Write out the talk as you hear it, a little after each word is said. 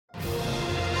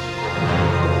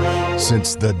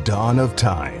Since the dawn of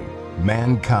time,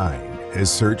 mankind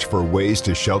has searched for ways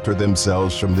to shelter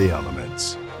themselves from the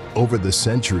elements. Over the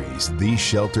centuries, these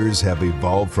shelters have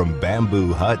evolved from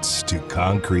bamboo huts to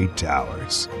concrete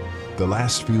towers. The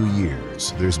last few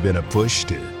years, there's been a push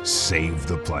to save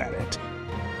the planet.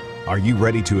 Are you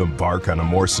ready to embark on a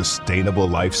more sustainable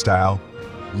lifestyle?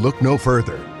 Look no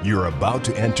further. You're about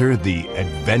to enter the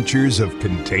adventures of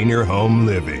container home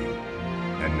living.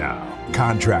 And now,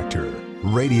 contractor,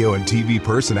 radio and TV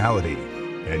personality,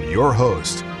 and your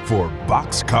host for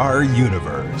Boxcar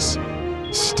Universe,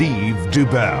 Steve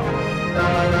Dubell.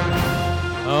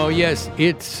 Oh, yes,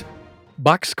 it's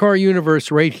Boxcar Universe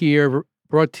right here,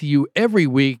 brought to you every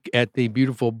week at the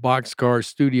beautiful Boxcar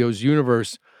Studios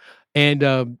Universe.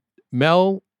 And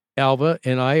Mel, Alva,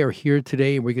 and I are here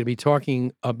today, and we're going to be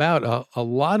talking about a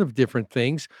lot of different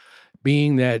things,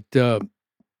 being that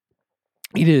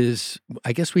it is,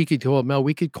 I guess we could call it, Mel,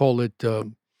 we could call it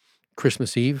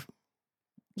Christmas Eve.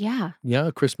 Yeah.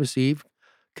 Yeah, Christmas Eve,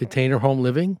 container home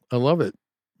living. I love it.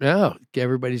 Yeah,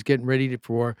 everybody's getting ready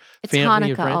for It's family and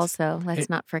Hanukkah friends. also. Let's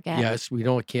not forget. Yes,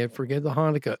 can't forget the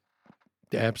Hanukkah.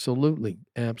 Absolutely,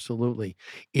 absolutely.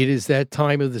 It is that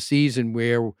time of the season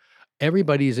where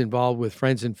everybody is involved with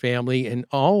friends and family, and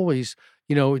always,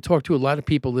 we talked to a lot of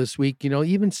people this week,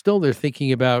 even still they're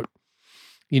thinking about,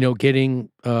 getting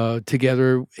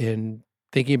together and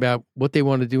thinking about what they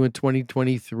want to do in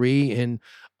 2023. And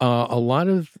a lot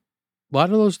of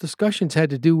those discussions had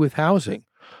to do with housing.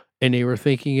 And they were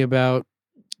thinking about,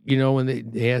 when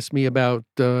they asked me about,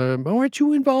 aren't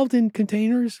you involved in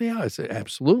containers? Yeah, I said,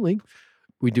 absolutely.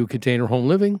 We do container home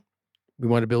living. We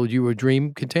want to build you a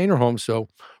dream container home. So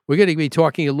we're going to be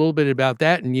talking a little bit about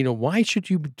that. And, why should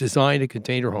you design a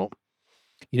container home?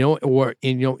 Or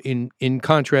in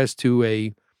contrast to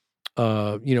a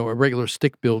regular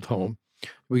stick-built home.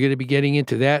 We're going to be getting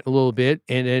into that a little bit.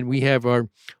 And then we have our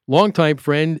longtime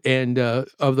friend and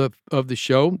of the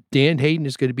show, Dan Hayden,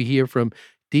 is going to be here from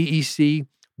DEC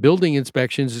Building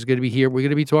Inspections, is going to be here. We're going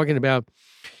to be talking about,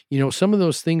 some of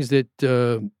those things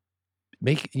that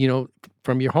make,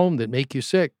 from your home that make you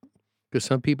sick. Because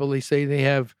some people, they say they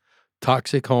have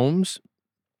toxic homes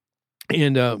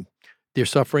and they're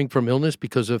suffering from illness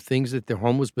because of things that their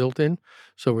home was built in.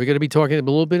 So we're going to be talking a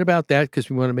little bit about that because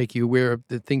we want to make you aware of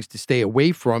the things to stay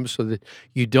away from so that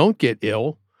you don't get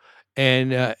ill.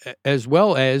 And as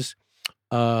well as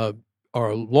our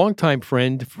longtime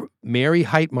friend, Mary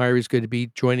Heitmeyer, is going to be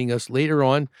joining us later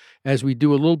on as we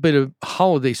do a little bit of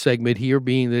holiday segment here,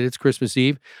 being that it's Christmas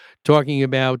Eve, talking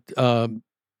about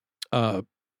a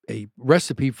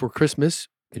recipe for Christmas.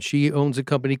 And she owns a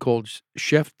company called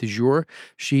Chef du Jour.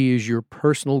 She is your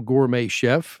personal gourmet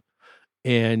chef.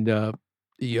 And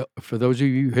for those of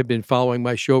you who have been following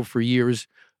my show for years,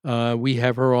 we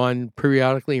have her on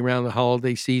periodically around the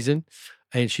holiday season.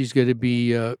 And she's going to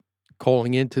be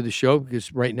calling into the show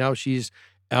because right now she's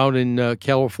out in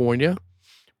California.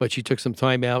 But she took some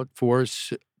time out for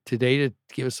us today to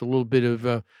give us a little bit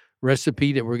of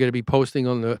recipe that we're going to be posting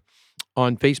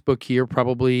on Facebook here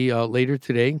probably later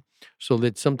today, so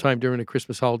that sometime during the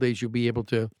Christmas holidays you'll be able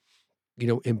to,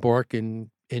 embark and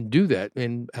do that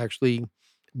and actually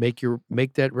make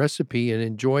that recipe and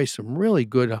enjoy some really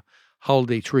good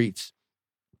holiday treats.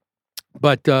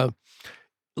 But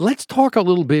let's talk a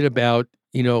little bit about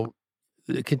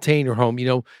the container home.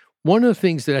 One of the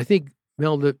things that I think,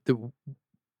 Mel, the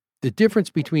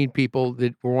difference between people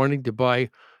that were wanting to buy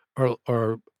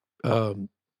are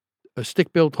a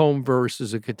stick-built home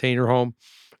versus a container home.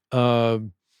 I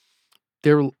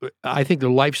think the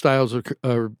lifestyles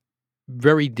are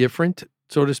very different,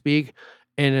 so to speak.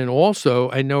 And then also,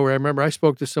 I remember I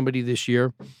spoke to somebody this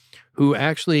year who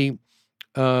actually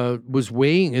was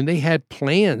weighing, and they had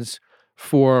plans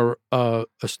for a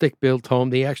stick-built home.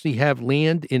 They actually have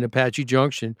land in Apache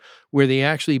Junction where they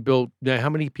actually built. Now, how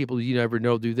many people do you ever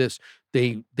know do this?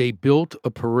 They built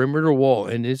a perimeter wall,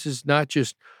 and this is not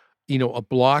just a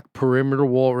block perimeter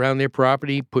wall around their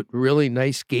property, put really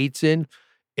nice gates in,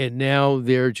 and now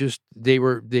they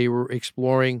were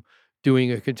exploring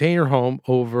doing a container home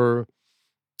over,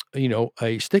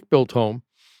 a stick-built home,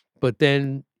 but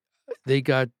then they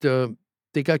got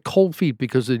cold feet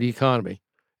because of the economy,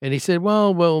 and they said,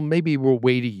 well, maybe we'll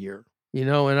wait a year, and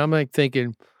I'm like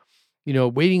thinking,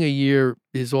 waiting a year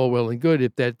is all well and good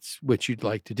if that's what you'd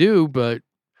like to do, but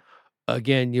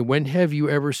again, when have you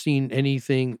ever seen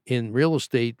anything in real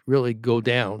estate really go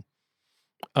down,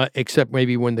 except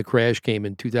maybe when the crash came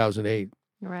in 2008?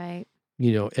 Right.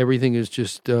 Everything is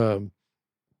just,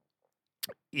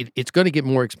 it's going to get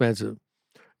more expensive,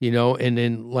 and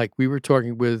then like we were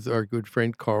talking with our good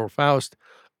friend Carl Faust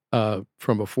from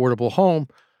Affordable Home,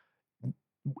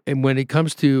 and when it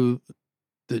comes to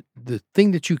the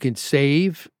thing that you can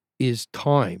save is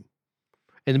time.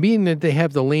 And being that they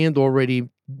have the land already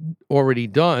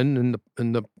done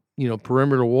and the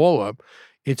perimeter wall up,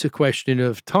 it's a question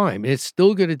of time. It's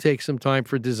still going to take some time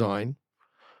for design,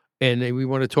 and then we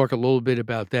want to talk a little bit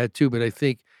about that too. But I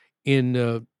think in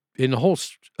the whole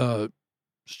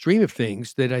stream of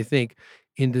things, that I think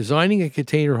in designing a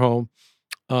container home,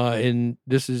 and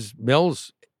this is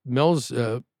Mel's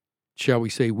shall we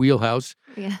say wheelhouse,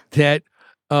 Yeah. that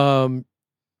um,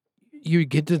 you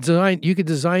could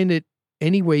design it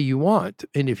any way you want,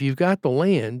 and if you've got the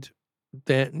land,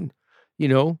 then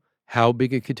how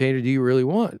big a container do you really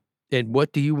want, and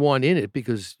what do you want in it?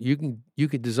 Because you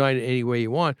can design it any way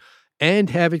you want, and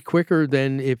have it quicker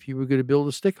than if you were going to build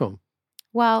a stick home.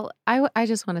 Well, I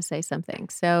just want to say something.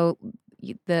 So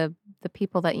the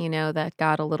people that you know that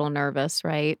got a little nervous,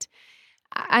 right?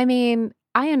 I mean,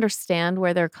 I understand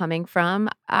where they're coming from.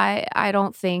 I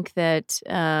don't think that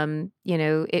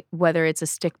whether it's a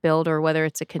stick build or whether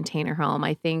it's a container home.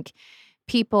 I think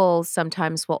people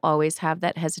sometimes will always have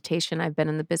that hesitation. I've been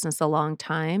in the business a long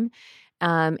time.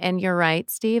 And you're right,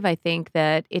 Steve. I think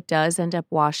that it does end up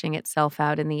washing itself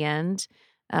out in the end.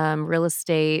 Real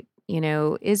estate,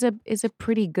 is a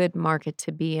pretty good market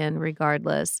to be in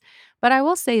regardless. But I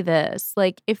will say this,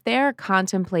 like if they're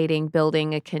contemplating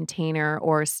building a container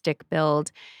or a stick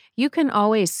build, you can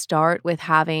always start with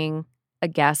having a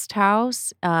guest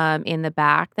house in the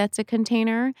back that's a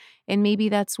container, and maybe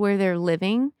that's where they're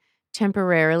living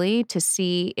temporarily to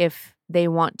see if they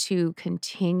want to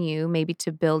continue maybe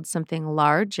to build something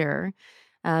larger.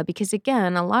 Because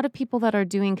again, a lot of people that are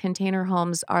doing container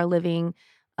homes are living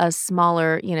a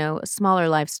smaller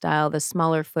lifestyle, the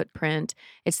smaller footprint.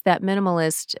 It's that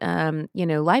minimalist,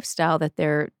 lifestyle that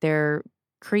they're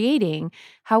creating.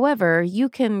 However, you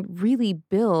can really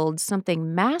build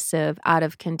something massive out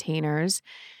of containers,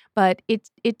 but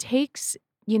it takes,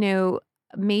 you know,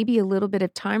 maybe a little bit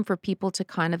of time for people to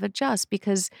kind of adjust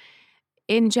because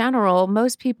in general,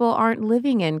 most people aren't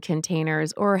living in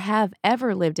containers or have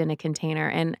ever lived in a container.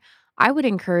 And I would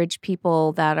encourage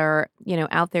people that are,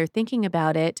 out there thinking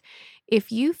about it.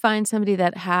 If you find somebody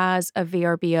that has a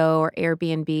VRBO or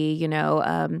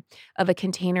Airbnb, of a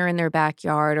container in their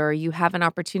backyard, or you have an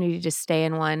opportunity to stay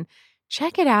in one,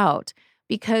 check it out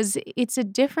because it's a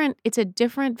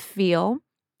different feel.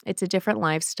 It's a different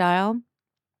lifestyle.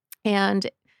 And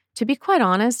to be quite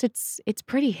honest, it's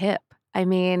pretty hip. I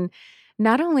mean,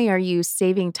 not only are you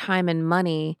saving time and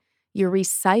money, you're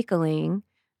recycling,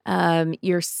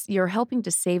 you're helping to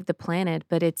save the planet,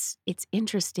 but it's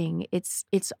interesting. It's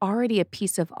already a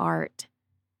piece of art.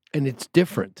 And it's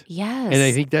different. And I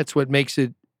Yes. think that's what makes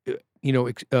it,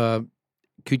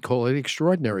 could call it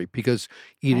extraordinary, because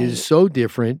it is Right. so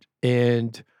different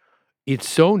and it's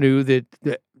so new that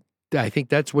I think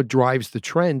that's what drives the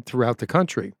trend throughout the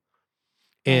country.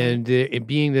 Right. And it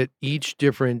being that each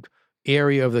different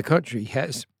area of the country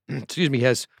has, excuse me,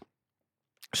 has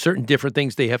certain different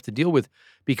things they have to deal with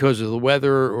because of the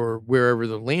weather or wherever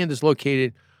the land is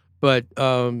located. But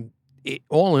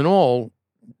all in all,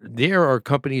 there are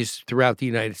companies throughout the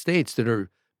United States that are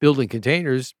building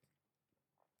containers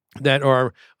that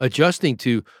are adjusting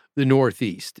to the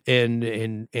Northeast,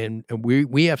 and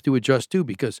we have to adjust too,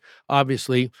 because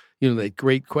obviously, that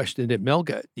great question that Mel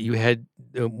got you had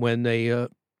when they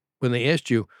asked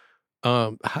you,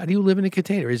 how do you live in a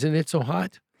container? Isn't it so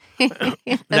hot? That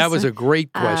Yes. was a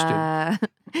great question. Uh,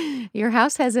 your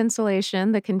house has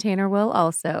insulation. The container will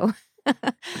also.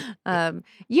 And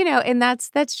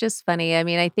that's just funny. I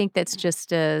mean, I think that's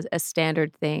just a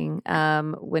standard thing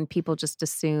when people just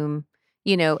assume,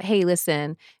 hey,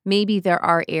 listen, maybe there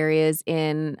are areas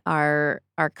in our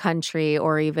country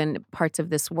or even parts of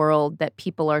this world that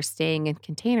people are staying in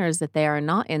containers that they are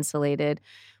not insulated,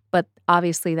 but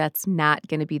obviously that's not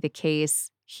going to be the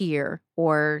case here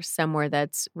or somewhere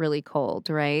that's really cold,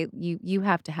 right? You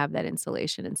have to have that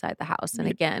insulation inside the house. And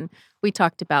Y- again, we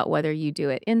talked about whether you do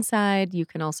it inside, you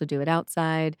can also do it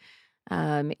outside.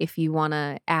 If you want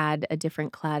to add a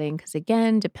different cladding, because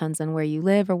again, depends on where you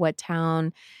live or what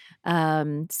town,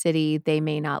 city, they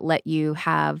may not let you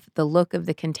have the look of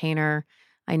the container.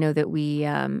 I know that we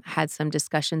had some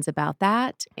discussions about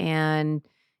that. And,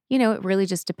 it really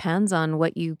just depends on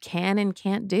what you can and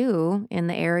can't do in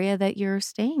the area that you're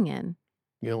staying in.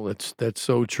 that's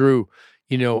so true.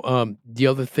 The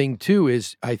other thing too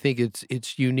is I think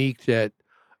it's unique that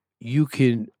you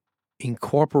can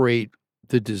incorporate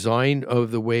the design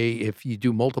of the way, if you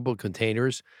do multiple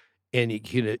containers, and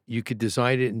you could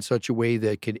design it in such a way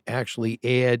that could actually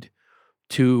add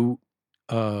to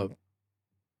uh,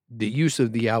 the use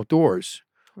of the outdoors.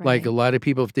 Like a Right. lot of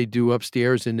people, if they do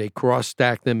upstairs and they cross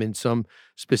stack them in some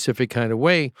specific kind of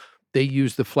way, they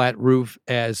use the flat roof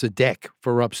as a deck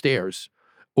for upstairs,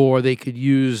 or they could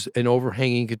use an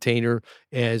overhanging container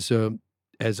as a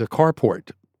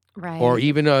carport, or Right.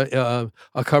 even a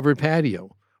covered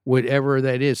patio, whatever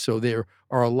that is. So there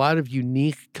are a lot of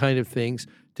unique kind of things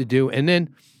to do. And then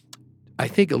I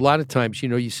think a lot of times,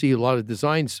 you see a lot of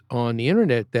designs on the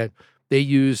internet that they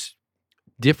use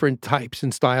different types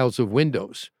and styles of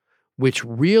windows, which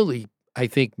really, I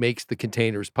think, makes the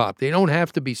containers pop. They don't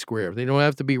have to be square. They don't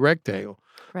have to be rectangle.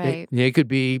 Right. They could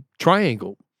be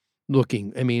triangle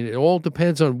looking. I mean, it all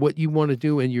depends on what you want to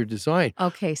do in your design.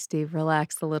 Okay, Steve,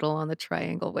 relax a little on the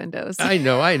triangle windows. I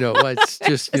know. It's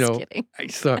just, Just kidding. I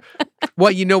saw.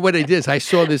 Well, you know what it is? I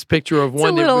saw this picture of It's a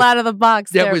one little out of the box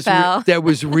that there, was pal. that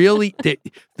was really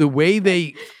the way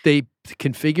they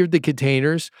configured the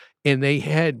containers, and they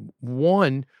had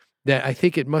one that I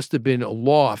think it must have been a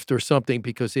loft or something,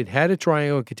 because it had a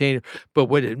triangle container, but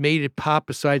what it made it pop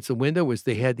besides the window was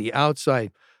they had the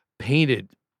outside painted,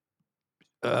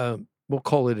 we'll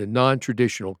call it a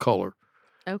non-traditional color.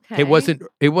 Okay. It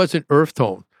wasn't earth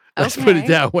tone. Let's put it Okay.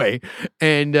 that way.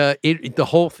 And the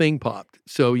whole thing popped.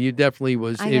 So you definitely I it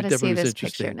got to see definitely was this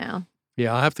picture interesting. now.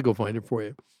 Yeah, I'll have to go find it for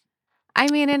you. I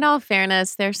mean, in all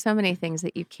fairness, there's so many things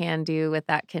that you can do with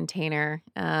that container,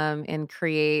 and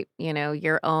create,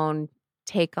 your own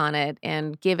take on it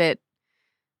and give it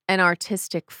an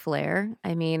artistic flair.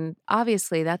 I mean,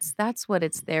 obviously, that's what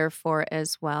it's there for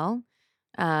as well.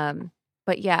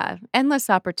 But yeah, endless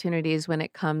opportunities when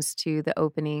it comes to the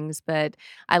openings. But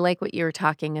I like what you were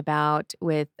talking about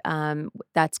with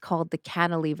that's called the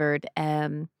cantilevered.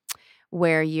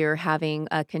 Where you're having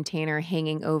a container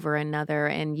hanging over another,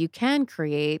 and you can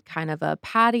create kind of a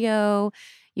patio.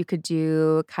 You could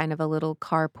do kind of a little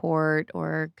carport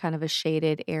or kind of a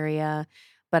shaded area,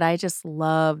 but I just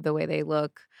love the way they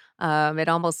look. It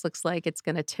almost looks like it's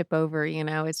going to tip over,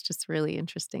 it's just really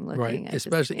interesting Right. looking.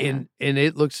 Especially Yeah. and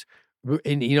it looks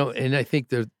and I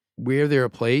think where they're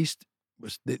placed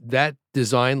that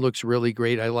design looks really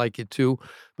great. I like it too.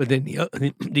 But then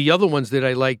the other ones that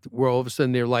I liked were all of a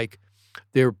sudden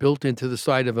they're built into the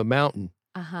side of a mountain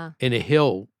Uh-huh. and a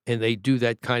hill, and they do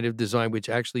that kind of design, which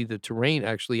actually the terrain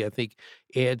actually I think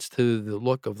adds to the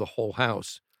look of the whole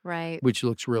house, Right. which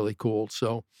looks really cool.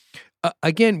 So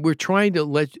again, we're trying to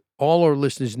let all our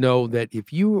listeners know that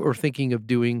if you are thinking of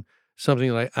doing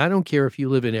something like, I don't care if you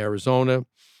live in Arizona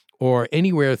or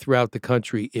anywhere throughout the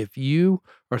country, if you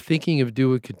are thinking of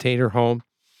doing a container home,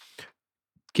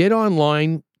 get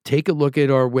online, take a look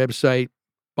at our website,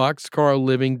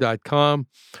 boxcarliving.com.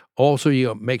 Also,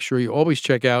 you make sure you always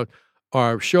check out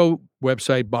our show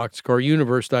website,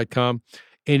 boxcaruniverse.com.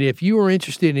 And if you are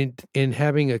interested in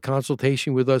having a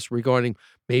consultation with us regarding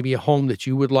maybe a home that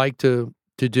you would like to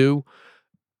do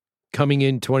coming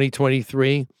in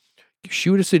 2023,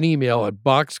 shoot us an email at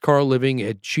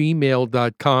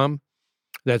boxcarliving@gmail.com.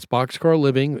 That's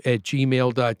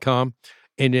boxcarliving@gmail.com.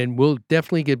 And then we'll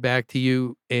definitely get back to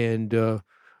you, and we'll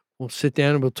sit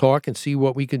down and we'll talk and see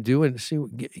what we can do, and see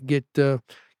get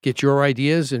your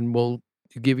ideas, and we'll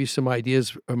give you some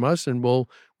ideas from us, and we'll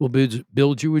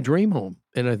build you a dream home.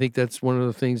 And I think that's one of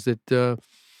the things that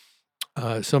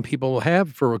some people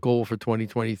have for a goal for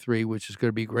 2023, which is going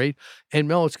to be great. And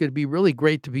Mel, it's going to be really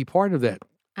great to be part of that.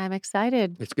 I'm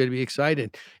excited. It's going to be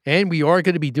exciting. And we are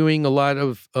going to be doing a lot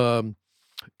of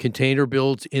container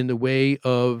builds in the way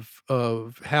of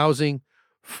housing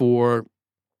for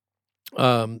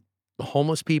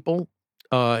homeless people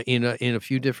in a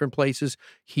few different places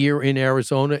here in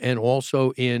Arizona and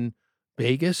also in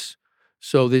Vegas.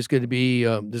 So there's going to be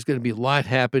a lot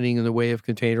happening in the way of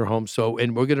container homes. So,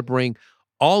 and we're going to bring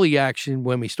all the action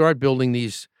when we start building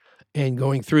these and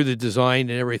going through the design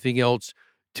and everything else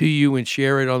to you, and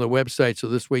share it on the website. So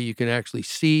this way you can actually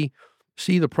see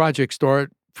the project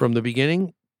start from the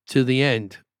beginning to the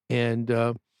end. And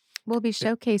We'll be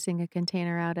showcasing a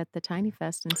container out at the Tiny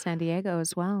Fest in San Diego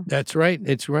as well. that's right.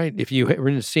 It's right. If you are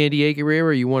in the San Diego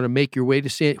area, you want to make your way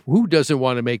to who doesn't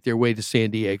want to make their way to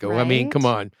San Diego? I mean, come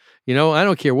Right? on. I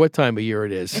don't care what time of year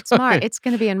it is. It's March. It's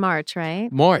going to be in March,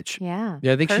 right? March. Yeah.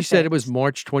 Yeah, I think she said it was Perfect.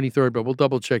 March 23rd, but we'll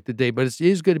double check the date. But it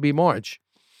is going to be March.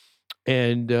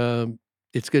 And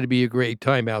it's going to be a great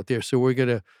time out there. So we're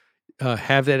going to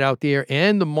have that out there.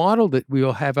 And the model that we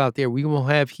will have out there, we will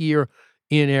have here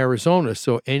in Arizona.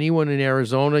 So anyone in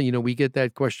Arizona, we get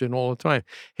that question all the time.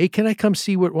 Hey, can I come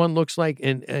see what one looks like?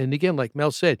 And again, like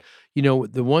Mel said,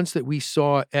 the ones that we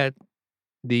saw at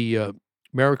the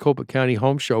Maricopa County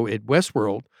Home Show at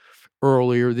Westworld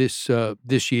earlier this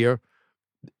year,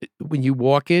 when you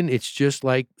walk in, it's just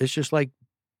like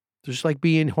just like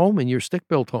being home in your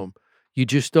stick-built home. You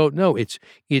just don't know. It's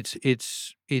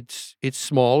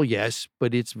small, yes,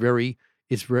 but it's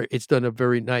done a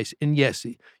very nice. And yes,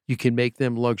 you can make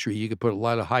them luxury. You can put a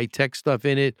lot of high-tech stuff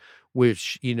in it,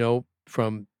 which,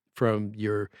 from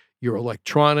your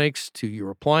electronics to your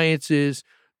appliances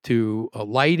to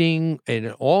lighting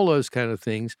and all those kind of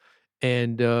things.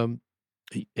 And a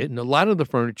lot of the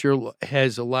furniture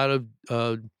has a lot of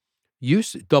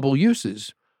double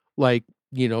uses. Like,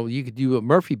 you could do a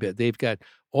Murphy bed. They've got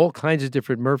all kinds of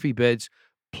different Murphy beds,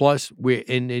 plus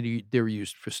they're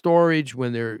used for storage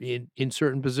when they're in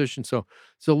certain positions. So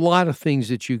it's a lot of things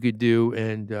that you could do,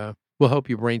 and we'll help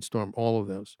you brainstorm all of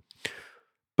those.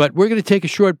 But we're going to take a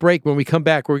short break. When we come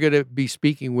back, we're going to be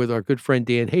speaking with our good friend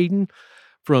Dan Hayden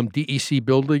from DEC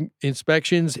Building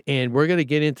Inspections, and we're going to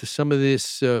get into some of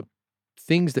this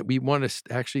things that we want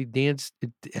to actually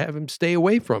have him stay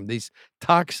away from, these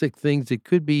toxic things that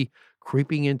could be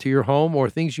creeping into your home, or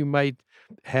things you might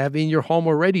have in your home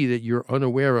already that you're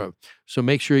unaware of. So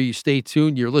make sure you stay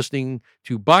tuned. You're listening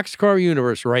to Boxcar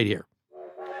Universe right here.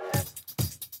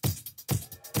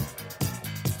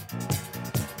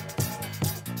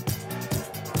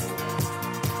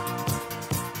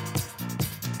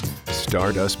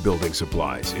 Stardust Building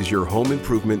Supplies is your home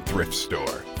improvement thrift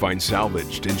store. Find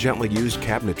salvaged and gently used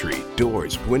cabinetry,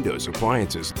 doors, windows,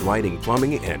 appliances, lighting,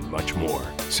 plumbing, and much more.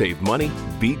 Save money,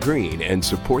 be green, and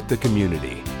support the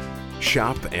community.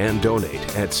 Shop and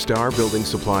donate at Star Building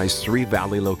Supplies' 3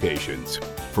 Valley locations.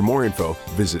 For more info,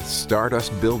 visit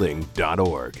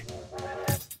stardustbuilding.org.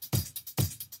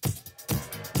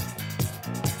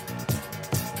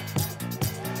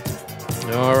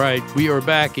 All right, we are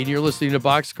back, and you're listening to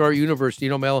Boxcar Universe.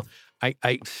 Mel,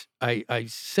 I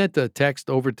sent a text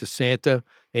over to Santa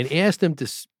and asked him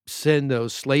to send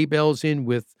those sleigh bells in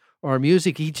with our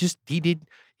music. He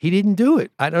didn't do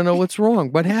it. I don't know what's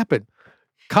wrong. What happened?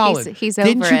 Colin, he's over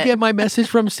didn't you it. get my message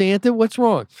from Santa? What's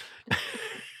wrong?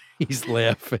 He's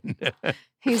laughing.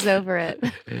 He's over it.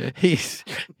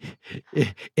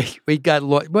 We got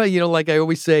well, like I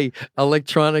always say,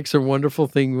 electronics are a wonderful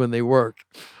thing when they work.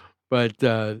 But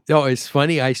it's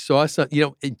funny. I saw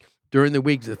something, during the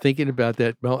week, thinking about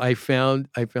that. Well, I found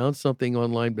something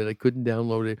online, but I couldn't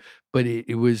download it. But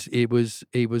it was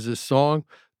a song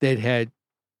that had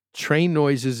train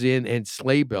noises in and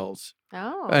sleigh bells.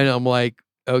 Oh. And I'm like,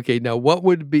 okay, now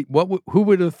who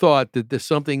would have thought that there's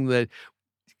something that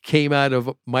came out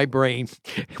of my brain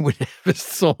would have a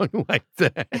song like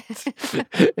that?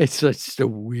 It's such a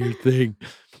weird thing.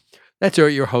 That's why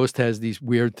your host has these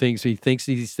weird things. He thinks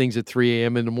these things at 3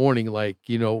 a.m. in the morning, like,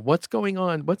 what's going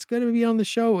on? What's going to be on the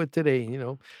show today?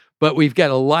 But we've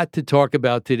got a lot to talk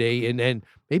about today, and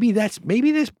maybe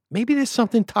there's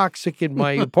something toxic in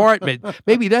my apartment.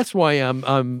 Maybe that's why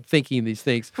I'm thinking these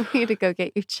things. We need to go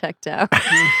get you checked out.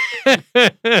 I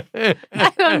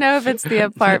don't know if it's the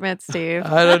apartment, Steve.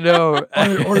 I don't know.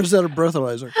 Or is that a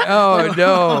breathalyzer? Oh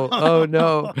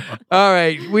no. All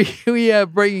right. We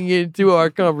have bringing into our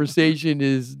conversation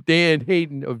is Dan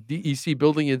Hayden of DEC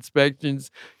Building Inspections.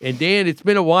 And Dan, it's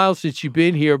been a while since you've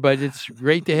been here, but it's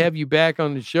great to have you back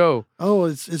on the show. Oh,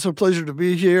 it's a pleasure to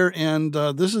be here, and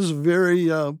this is a very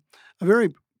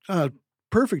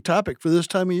perfect topic for this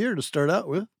time of year to start out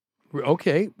with.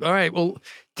 Okay. All right. Well,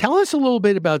 tell us a little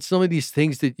bit about some of these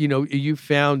things that, you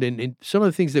found and some of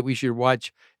the things that we should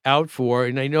watch out for.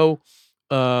 And I know,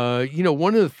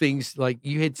 one of the things, like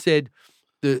you had said,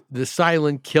 the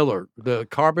silent killer, the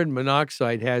carbon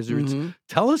monoxide hazards. Mm-hmm.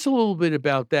 Tell us a little bit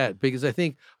about that, because I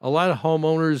think a lot of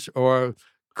homeowners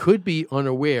could be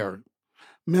unaware.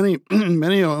 Many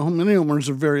homeowners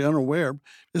are very unaware,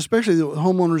 especially the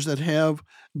homeowners that have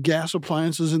gas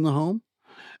appliances in the home,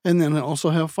 and then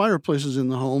also have fireplaces in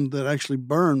the home that actually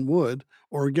burn wood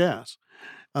or gas.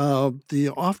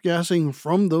 The off-gassing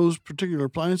from those particular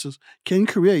appliances can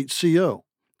create CO,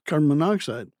 carbon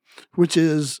monoxide, which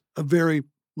is a very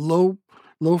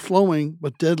low-flowing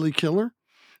but deadly killer.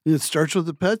 And it starts with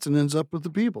the pets and ends up with the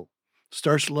people.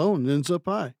 Starts low and ends up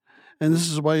high. And this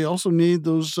is why you also need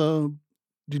those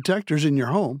detectors in your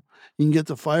home. You can get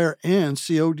the fire and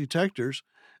CO detectors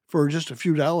for just a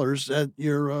few dollars at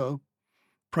your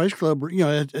Price Club,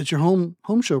 at your home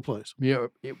show place. Yeah,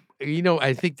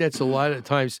 I think that's a lot of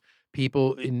times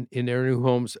people in their new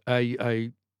homes.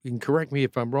 I and correct me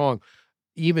if I'm wrong.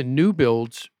 Even new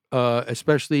builds,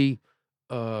 especially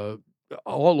all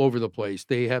over the place,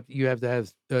 you have to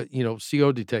have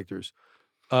CO detectors,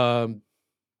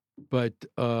 but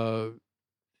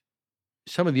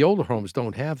some of the older homes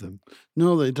don't have them.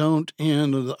 No, they don't.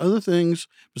 And the other things,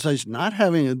 besides not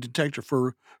having a detector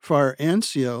for fire and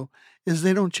CO, is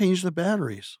they don't change the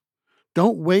batteries.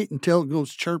 Don't wait until it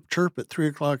goes chirp, chirp at 3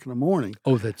 o'clock in the morning.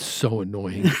 Oh, that's so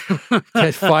annoying.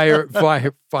 That's fire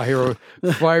detection.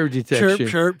 Chirp,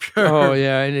 chirp, chirp. Oh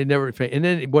yeah, and it never. And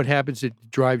then what happens? It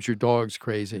drives your dogs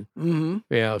crazy. Mm-hmm.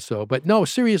 Yeah. So, but no,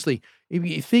 seriously, if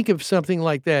you think of something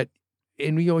like that,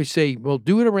 and we always say, well,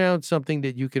 do it around something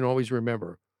that you can always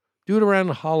remember. Do it around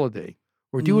a holiday,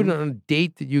 or do it on a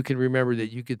date that you can remember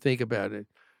that you could think about it.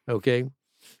 Okay,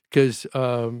 because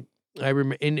I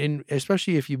remember, and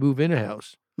especially if you move in a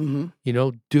house,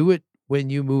 do it when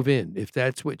you move in. If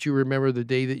that's what you remember the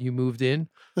day that you moved in.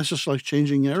 That's just like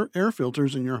changing air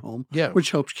filters in your home, Yeah.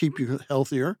 which helps keep you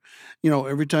healthier.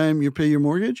 Every time you pay your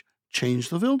mortgage, change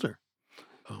the filter.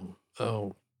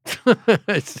 Oh.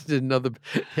 It's another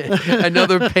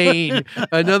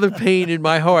pain in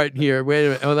my heart here. Wait a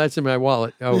minute. Oh, that's in my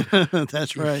wallet. Oh,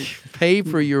 that's right. Pay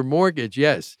for your mortgage,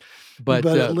 yes, but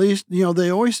at least they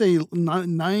always say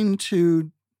 9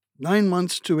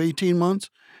 months to 18 months.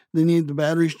 They need the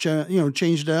batteries,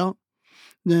 changed out.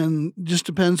 Then just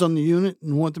depends on the unit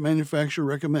and what the manufacturer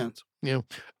recommends.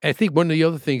 I think one of the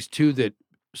other things too that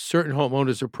certain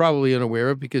homeowners are probably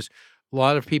unaware of, because a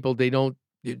lot of people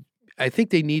I think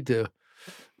they need to.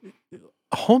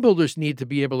 Home builders need to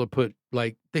be able to put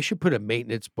they should put a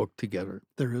maintenance book together.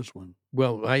 There is one.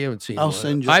 Well, I haven't seen I'll one.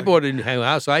 send you. I bought it in a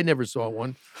house. I never saw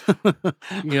one.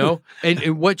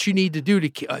 And what you need to do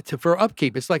to for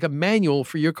upkeep. It's like a manual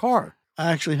for your car.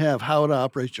 I actually have how to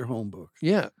operate your home book.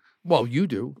 Yeah. Well, you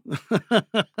do.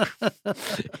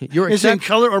 It's in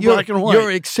color or black and white.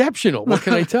 You're exceptional. What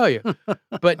can I tell you?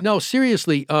 But no,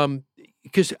 seriously,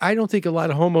 because I don't think a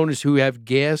lot of homeowners who have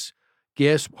gas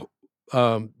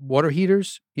water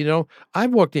heaters,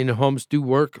 I've walked into homes, do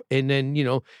work, and then,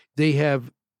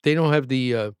 they don't have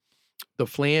the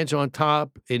flange on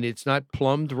top, and it's not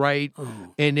plumbed right.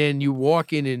 Oh. And then you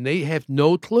walk in and they have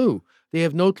no clue. They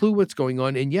have no clue what's going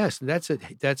on. And yes, that's a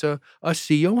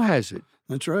CO hazard.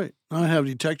 That's right. I have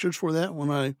detectors for that when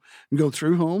I go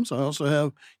through homes. I also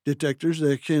have detectors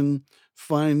that can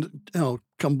find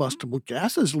combustible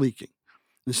gases leaking.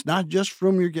 It's not just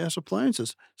from your gas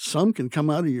appliances. Some can come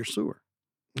out of your sewer.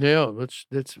 Yeah,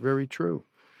 that's very true.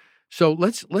 So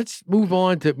let's move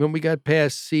on to when we got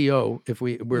past CO.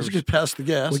 Let's get past the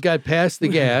gas. We got past the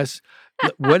gas.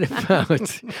 What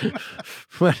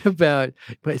about?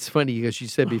 But it's funny because you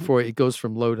said before it goes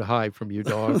from low to high from your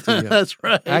dog. That's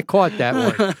right. I caught that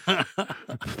one.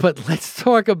 But let's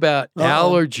talk about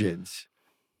allergens.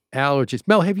 Allergens.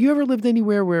 Mel, have you ever lived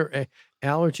anywhere where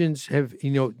allergens have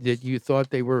that you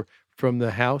thought they were from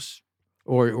the house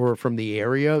or from the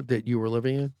area that you were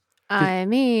living in? I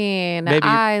mean,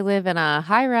 I live in a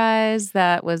high rise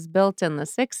that was built in the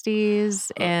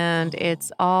 60s, and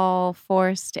it's all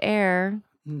forced air.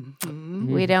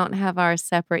 Mm-hmm. We don't have our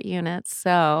separate units,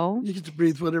 so you get to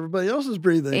breathe what everybody else is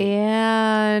breathing.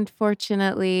 And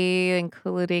fortunately,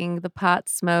 including the pot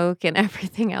smoke and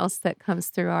everything else that comes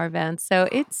through our vents. So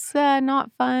it's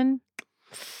not fun.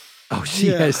 Oh, she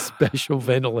has special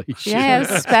ventilation. Yeah,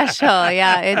 it's special.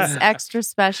 Yeah, it's extra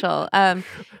special.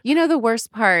 The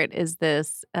worst part is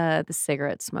this, the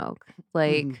cigarette smoke.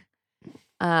 If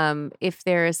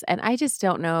there's, and I just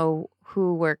don't know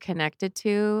who we're connected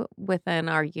to within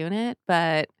our unit,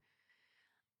 but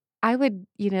I would,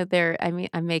 I'm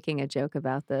making a joke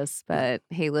about this, but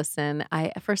hey, listen,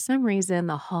 for some reason,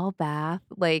 the hall bath,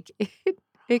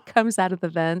 it comes out of the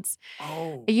vents.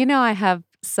 Oh. I have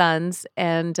sons,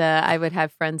 and I would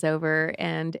have friends over,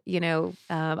 and,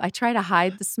 I try to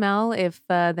hide the smell if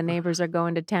the neighbors are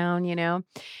going to town,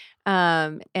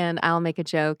 and I'll make a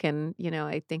joke. And,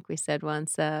 I think we said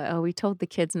once, we told the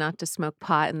kids not to smoke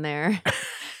pot in there.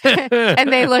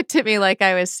 And they looked at me like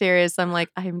I was serious. I'm like,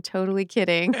 I'm totally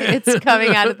kidding. It's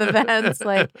coming out of the vents.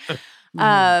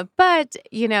 But,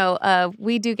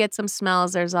 we do get some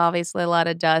smells. There's obviously a lot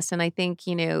of dust. And I think,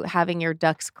 having your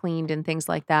ducts cleaned and things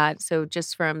like that. So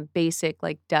just from basic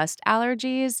dust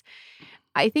allergies,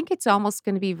 I think it's almost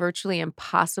going to be virtually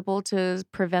impossible to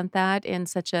prevent that in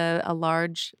such a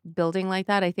large building like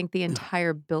that. I think the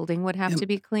entire building would have to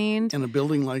be cleaned. In a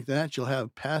building like that, you'll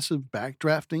have passive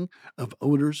backdrafting of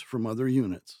odors from other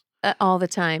units. All the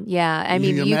time. Yeah. I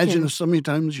mean, you imagine if so many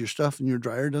times your stuff in your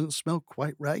dryer doesn't smell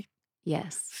quite right.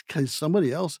 Yes. Because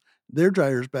somebody else, their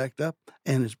dryer's backed up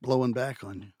and it's blowing back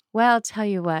on you. Well, I'll tell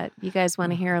you what. You guys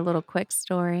want to hear a little quick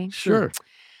story? Sure.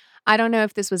 I don't know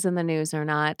if this was in the news or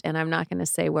not, and I'm not going to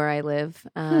say where I live.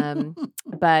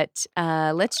 But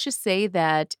let's just say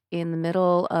that in the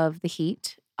middle of the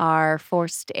heat, our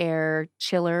forced air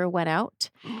chiller went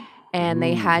out, and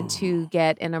they had to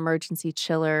get an emergency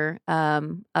chiller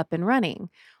up and running.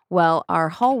 Well, our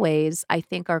hallways, I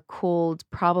think, are cooled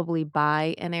probably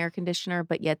by an air conditioner,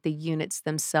 but yet the units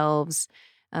themselves,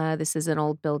 this is an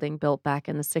old building built back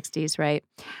in the 60s, right?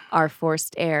 Are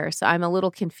forced air. So I'm a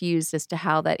little confused as to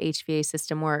how that HVA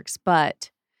system works, but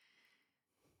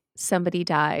somebody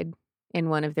died in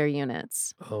one of their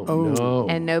units Oh, Oh. no.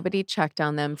 and nobody checked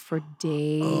on them for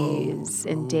days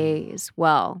and no. days.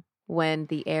 Well, when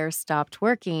the air stopped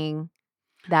working,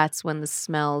 that's when the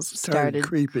smells Started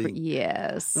creeping.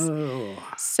 Yes. Oh.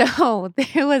 So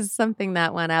there was something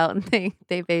that went out, and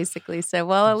they basically said,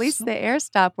 well, at least the air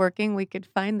stopped working. We could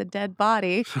find the dead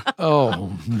body.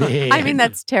 Oh, man. I mean,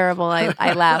 that's terrible.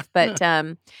 I laugh, but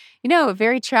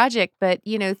very tragic. But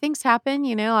things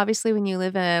happen. Obviously, when you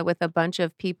live with a bunch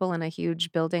of people in a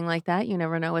huge building like that, you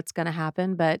never know what's going to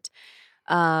happen. But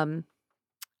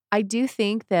I do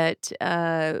think that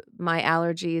my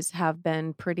allergies have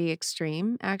been pretty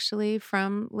extreme, actually,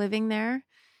 from living there.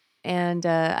 And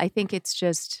I think it's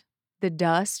just the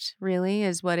dust, really,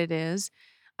 is what it is.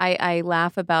 I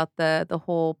laugh about the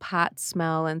whole pot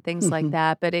smell and things like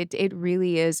that, but it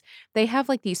really is. They have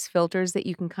like these filters that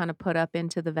you can kind of put up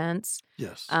into the vents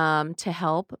Yes. to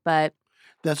help, but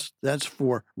That's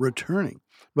for returning.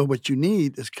 But what you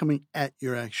need is coming at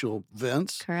your actual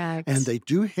vents. correct. And they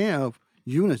do have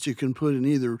units you can put in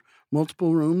either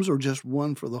multiple rooms or just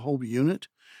one for the whole unit,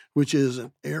 which is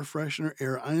an air freshener,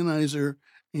 air ionizer,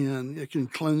 and it can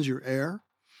cleanse your air.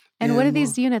 And what do And,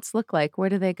 these units look like? Where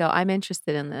do they go? I'm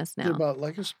interested in this They're now. about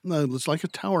like it's like a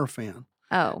tower fan,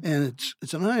 Oh, and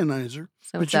it's an ionizer,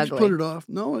 so but it's you just put ugly. it off.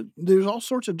 No, there's all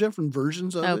sorts of different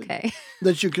versions of it Okay.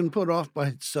 that you can put off by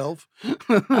itself.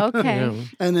 Okay. Yeah.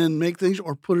 And then make things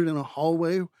or put it in a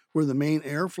hallway where the main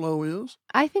airflow is.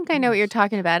 I think I know what you're Yes.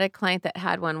 talking about. A client that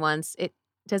had one once.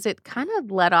 Does it kind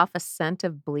of let off a scent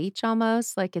of bleach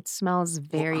almost? Like it smells Well,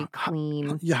 very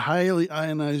clean. yeah, highly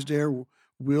ionized air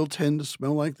will tend to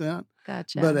smell like that, but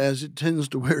Gotcha. as it tends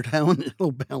to wear down,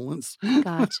 it'll balance.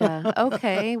 Gotcha.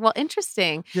 Okay. Well,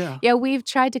 interesting. Yeah. Yeah, we've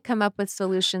tried to come up with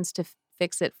solutions to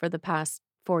fix it for the past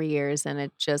 4 years, and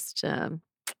it just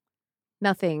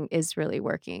nothing is really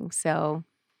working. So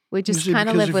we You just see, kind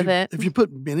of because live with it. if you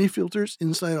put mini filters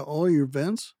inside of all your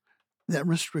vents, that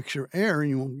restricts your air and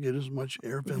you won't get as much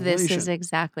air This is ventilation.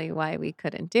 exactly why we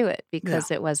couldn't do it, Yeah.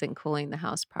 because it wasn't cooling the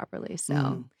house properly. So,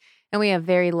 Mhm. and we have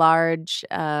very large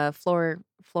floor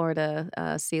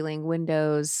to ceiling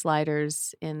windows,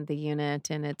 sliders in the unit,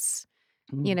 and it's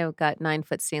Mm. got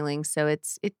 9-foot ceilings, so it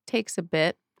takes a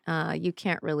bit. You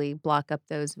can't really block up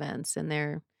those vents, and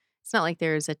it's not like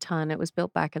there's a ton. It was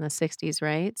built back in the 60s,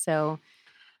 right? So,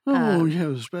 Oh, um, you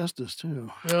have asbestos too.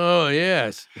 Oh,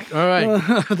 yes. All right.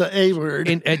 The A word.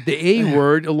 And at the A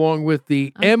word, along with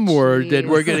the Oh, M word that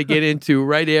we're jeez. going to get into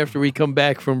right after we come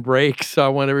back from break. So I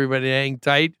want everybody to hang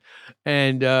tight.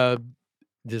 And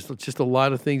there's just a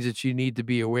lot of things that you need to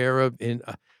be aware of. And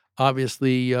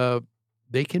obviously,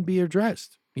 they can be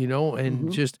addressed, and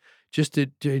Mhm. just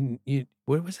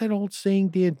what was that old saying,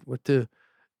 Dan? What to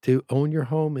own your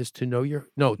home is to know your,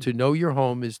 no, to know your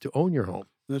home is to own your home.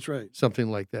 That's right. Something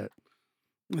like that.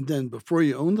 And then before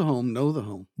you own the home, know the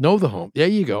home. Know the home. There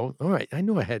you go. All right. I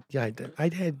knew I had, yeah,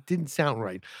 didn't sound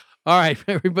right. All right.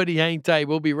 Everybody hang tight.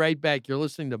 We'll be right back. You're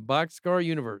listening to Boxcar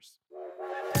Universe.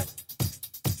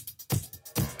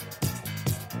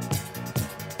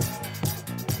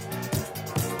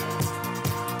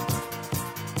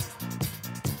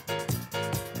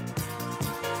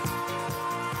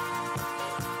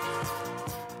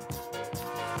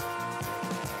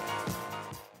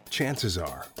 Chances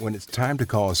are, when it's time to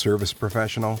call a service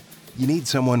professional, you need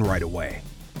someone right away.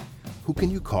 Who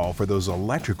can you call for those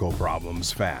electrical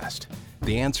problems fast?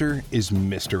 The answer is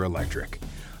Mr. Electric,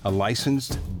 a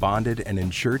licensed, bonded, and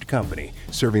insured company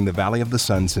serving the Valley of the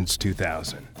Sun since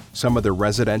 2000. Some of their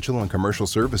residential and commercial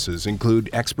services include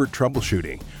expert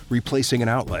troubleshooting, replacing an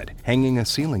outlet, hanging a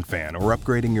ceiling fan, or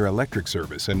upgrading your electric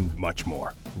service, and much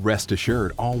more. Rest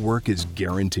assured, all work is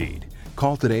guaranteed.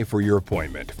 Call today for your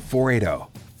appointment,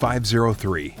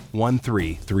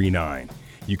 480-503-1339.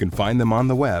 You can find them on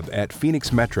the web at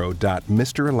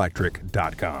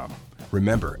phoenixmetro.mrelectric.com.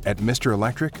 Remember, at Mr.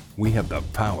 Electric, we have the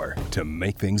power to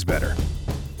make things better.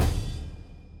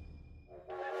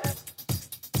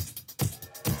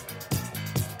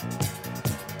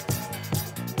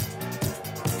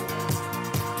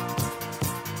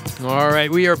 All right,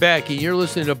 we are back, and you're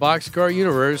listening to Boxcar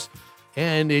Universe,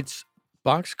 and it's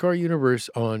Boxcar Universe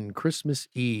on Christmas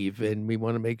Eve, and we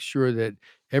want to make sure that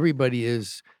everybody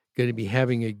is going to be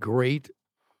having a great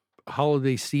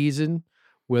holiday season,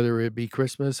 whether it be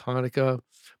Christmas, Hanukkah.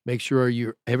 Make sure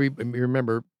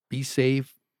remember, be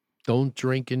safe. Don't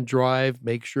drink and drive.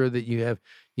 Make sure that you have,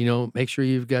 Make sure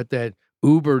you've got that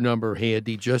Uber number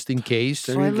handy just in case.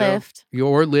 There Or you go. Lyft.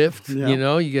 Your Lyft,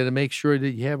 Yeah. you got to make sure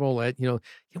that you have all that,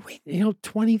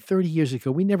 20, 30 years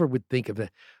ago, we never would think of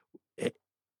that,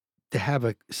 to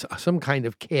have some kind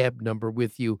of cab number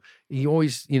with you. You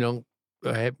always,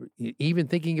 even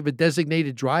thinking of a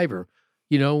designated driver,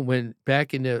 when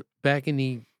back in the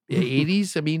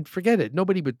 80s, I mean, forget it.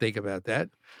 Nobody would think about that.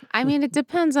 I mean, it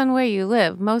depends on where you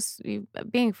live.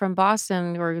 Being from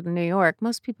Boston or New York,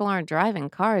 most people aren't driving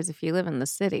cars if you live in the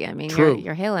city. I mean, True.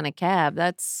 you're hailing a cab.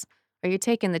 Or you're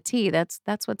taking the T. That's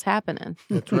what's happening.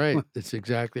 That's right. That's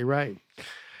exactly right.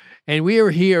 And we are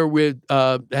here with,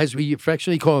 as we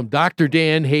affectionately call him, Dr.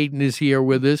 Dan Hayden is here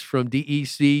with us from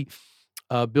DEC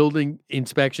Building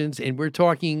Inspections. And we're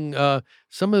talking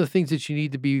some of the things that you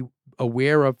need to be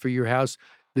aware of for your house,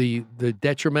 the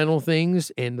detrimental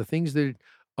things and the things that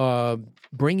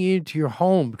bring you into your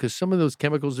home, because some of those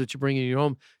chemicals that you bring in your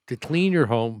home to clean your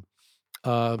home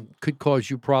could cause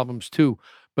you problems too.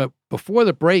 But before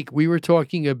the break, we were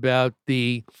talking about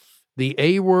the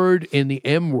A word and the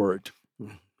M word.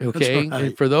 Okay. right.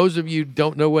 And for those of you who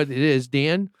don't know what it is,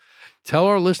 Dan, tell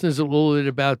our listeners a little bit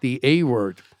about the A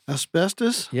word.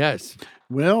 Asbestos? Yes.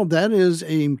 Well, that is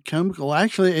a chemical,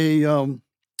 actually an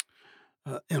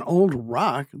old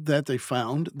rock that they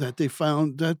found that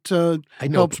I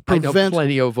know helps prevent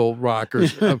plenty of old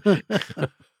rockers.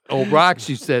 Old rocks,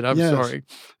 you said. I'm Yes. sorry.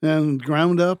 and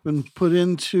ground up and put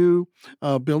into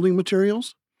building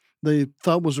materials. They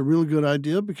thought was a really good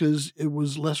idea because it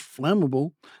was less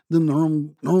flammable than the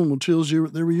normal materials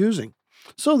they were using.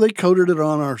 So they coated it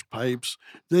on our pipes.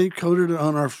 They coated it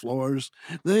on our floors.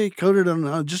 They coated it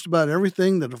on just about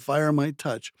everything that a fire might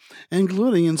touch,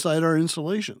 including inside our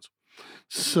insulations.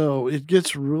 So it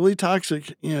gets really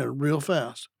toxic real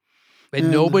fast. And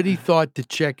nobody thought to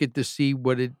check it to see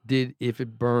what it did if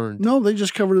it burned. No, they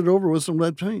just covered it over with some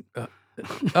lead paint.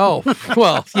 Oh,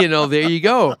 well, there you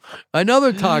go.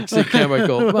 Another toxic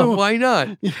chemical. Well, why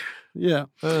not? Yeah.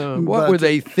 What were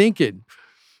they thinking?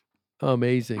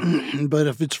 Amazing. But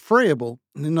if it's frayable,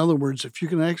 in other words, if you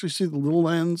can actually see the little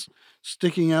ends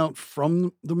sticking out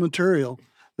from the material,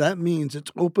 that means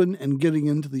it's open and getting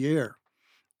into the air.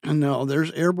 And now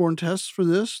there's airborne tests for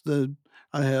this.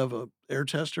 I have an air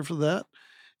tester for that.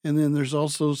 And then there's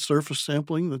also surface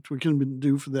sampling that we can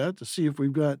do for that to see if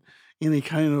we've got any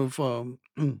kind of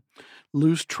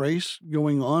loose trace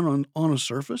going on a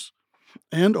surface.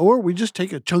 Or we just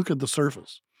take a chunk of the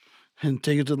surface and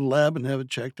take it to the lab and have it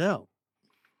checked out.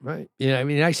 Right. Yeah. I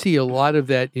mean, I see a lot of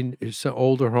that in some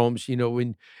older homes,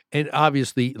 and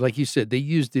obviously, like you said, they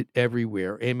used it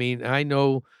everywhere. I mean, I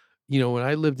know, when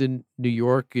I lived in New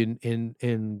York and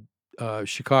in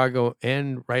Chicago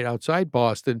and right outside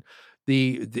Boston,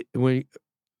 the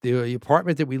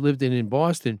apartment that we lived in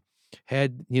Boston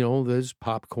had, those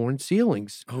popcorn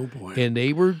ceilings. Oh boy. And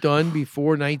they were done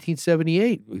before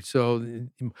 1978. So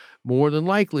more than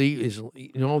likely is,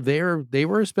 they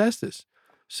were asbestos.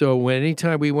 So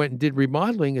anytime we went and did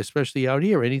remodeling, especially out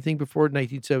here, anything before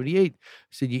 1978, I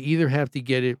said you either have to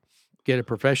get a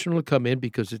professional to come in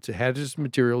because it's a hazardous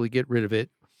material to get rid of it.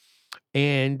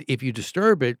 And if you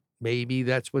disturb it, maybe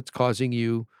that's what's causing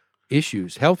you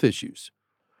issues, health issues.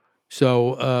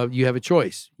 So you have a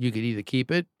choice. You could either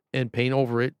keep it and paint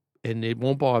over it and it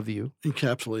won't bother you.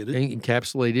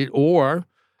 Encapsulate it. Or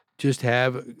just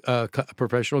have a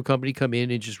professional company come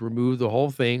in and just remove the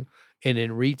whole thing and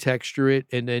then retexture it,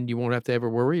 and then you won't have to ever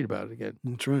worry about it again.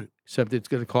 That's right. Except it's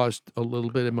going to cost a little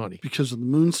bit of money. Because of the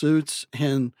moon suits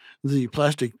and the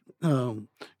plastic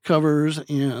covers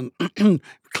and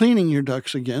cleaning your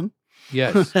ducts again.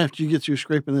 Yes. After you get through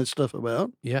scraping that stuff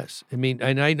about. Yes. I mean,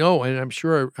 and I know, and I'm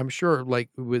sure like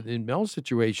in Mel's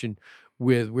situation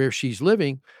with where she's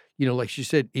living, like she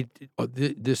said,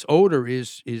 this odor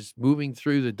is moving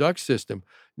through the duct system.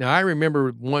 Now, I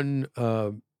remember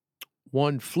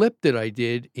one flip that I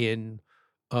did in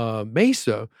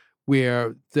Mesa,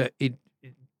 where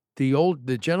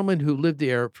the gentleman who lived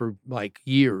there for like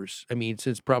years, I mean,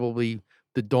 since probably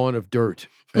the dawn of dirt.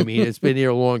 I mean, it's been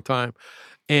here a long time.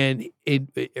 And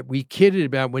we kidded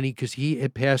about because he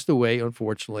had passed away,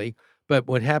 unfortunately. But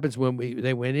what happens when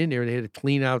they went in there, they had to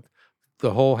clean out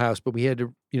the whole house, but we had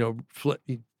to, flip.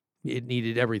 It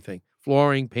needed everything: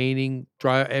 flooring, painting,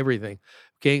 dry, everything.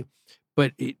 Okay.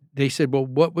 But they said, well,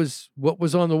 what was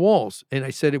on the walls? And I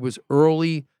said it was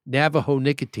early Navajo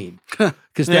nicotine,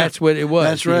 because that's what it was.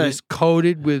 That's right. It was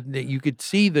coated with, you could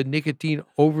see the nicotine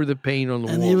over the paint on the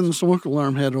walls. And even the smoke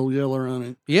alarm had old yeller on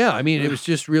it. Yeah, I mean, it was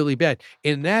just really bad.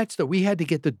 And we had to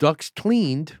get the ducts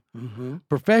cleaned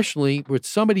professionally with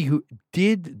somebody who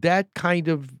did that kind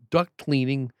of duct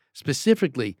cleaning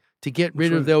specifically to get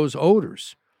rid of those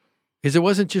odors. Because it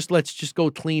wasn't just let's just go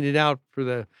clean it out for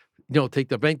the, take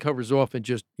the vent covers off and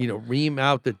just, ream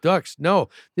out the ducts. No,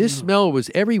 this smell was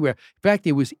everywhere. In fact,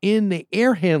 it was in the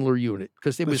air handler unit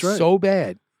because it was so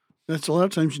bad. That's a lot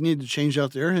of times you need to change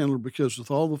out the air handler because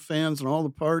with all the fans and all the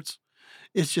parts,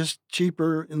 it's just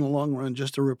cheaper in the long run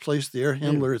just to replace the air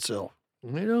handler itself.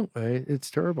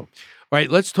 It's terrible. All right,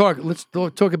 let's talk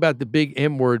about the big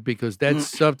M word because that's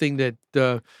something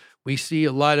that we see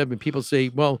a lot of, and people say,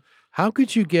 well, how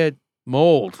could you get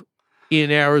mold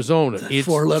in Arizona? It's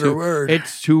four-letter word.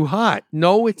 It's too hot.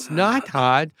 No, it's not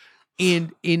hot.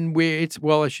 In where it's,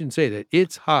 well, I shouldn't say that.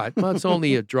 It's hot. Well, it's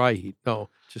only a dry heat. No,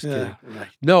 just kidding. Right.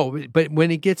 No, but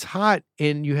when it gets hot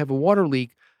and you have a water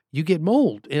leak, you get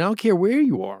mold. And I don't care where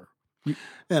you are.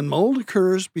 And mold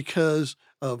occurs because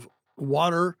of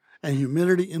water and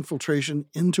humidity infiltration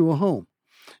into a home.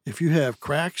 If you have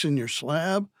cracks in your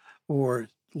slab or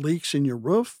leaks in your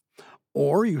roof,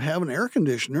 or you have an air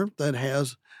conditioner that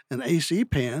has an AC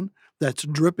pan that's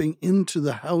dripping into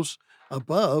the house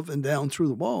above and down through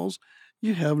the walls,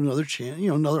 you have another chance,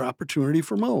 another opportunity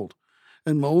for mold.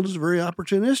 And mold is very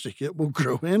opportunistic. It will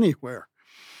grow anywhere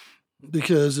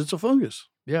because it's a fungus.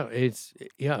 Yeah,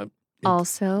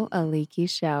 Also, a leaky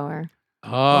shower.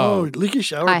 Oh, leaky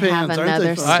shower I pans. have Aren't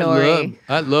they another fun? story.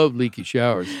 I love leaky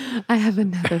showers. I have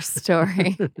another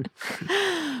story.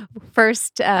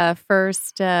 First,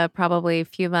 probably a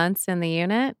few months in the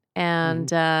unit, and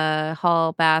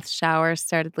hall bath shower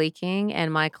started leaking,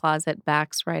 and my closet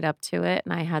backs right up to it,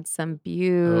 and I had some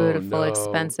beautiful,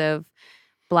 expensive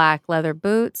black leather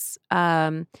boots.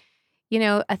 I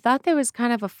thought there was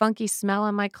kind of a funky smell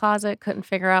in my closet. Couldn't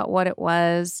figure out what it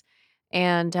was.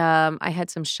 And I had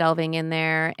some shelving in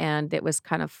there and it was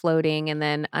kind of floating. And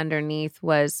then underneath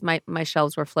was my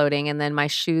shelves were floating. And then my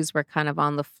shoes were kind of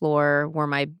on the floor where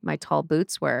my tall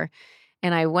boots were.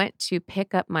 And I went to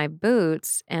pick up my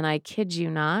boots and I kid you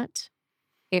not,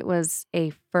 it was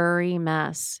a furry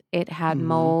mess. It had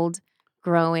mold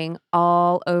growing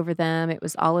all over them. It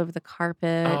was all over the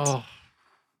carpet.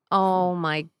 Oh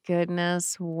my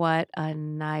goodness. What a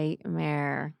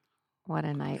nightmare. What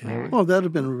a nightmare. Oh, that'd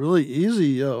have been a really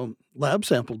easy lab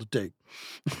sample to take.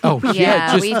 Oh,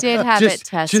 yeah. We did have it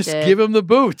tested. Just give him the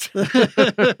boot.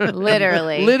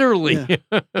 Literally.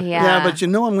 Yeah, but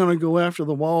I'm going to go after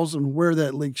the walls and where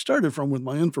that leak started from with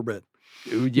my infrared.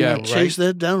 Yeah, right. Chase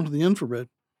that down with the infrared.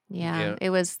 Yeah,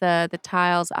 it was the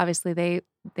tiles. Obviously,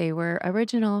 they were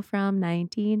original from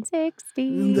 1960.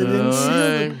 And they didn't seal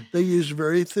them. They used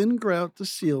very thin grout to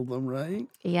seal them, right?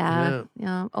 Yeah.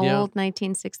 Old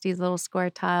 1960s little square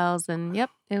tiles, and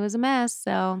it was a mess.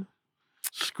 So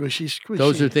squishy.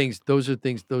 Those are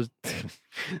things.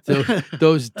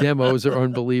 Those demos are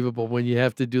unbelievable when you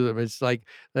have to do them. It's like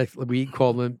we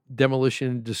call them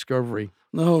demolition discovery.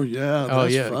 Oh yeah,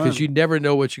 that's fun. Because you never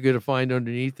know what you're going to find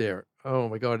underneath there. Oh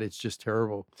my God, it's just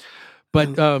terrible.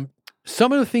 But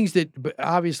some of the things that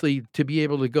obviously to be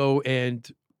able to go and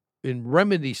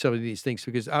remedy some of these things,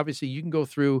 because obviously you can go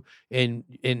through and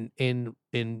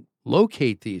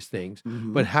locate these things.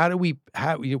 But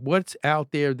what's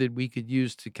out there that we could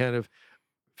use to kind of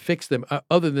fix them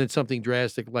other than something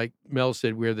drastic like Mel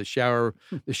said, where the shower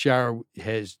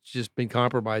has just been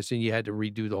compromised and you had to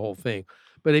redo the whole thing.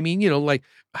 But I mean, like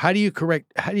how do you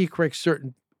correct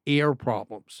certain air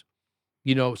problems?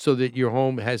 So that your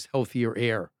home has healthier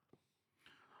air.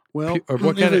 Well, or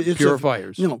what kind of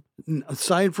purifiers?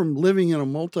 Aside from living in a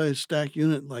multi-stack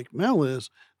unit like Mel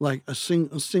is, like a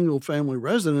single family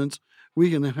residence, we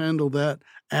can handle that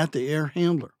at the air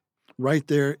handler, right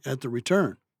there at the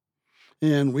return.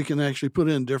 And we can actually put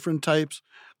in different types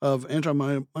of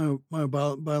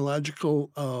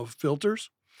anti-biological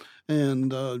filters.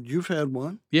 And you've had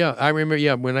one. Yeah, I remember.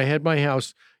 Yeah, when I had my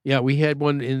house, we had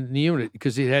one in the unit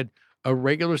because it had a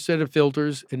regular set of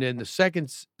filters, and then the second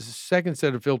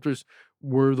set of filters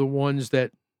were the ones that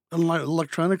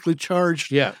electronically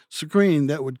charged screen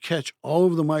that would catch all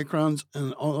of the microns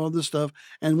and all this stuff.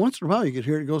 And once in a while, you could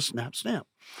hear it go snap, snap.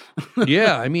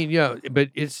 I mean, but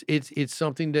it's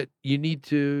something that you need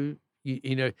to,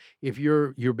 if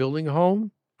you're building a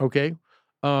home, okay.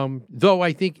 Though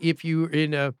I think if you're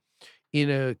in a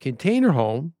container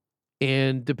home,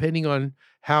 and depending on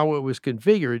how it was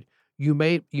configured, you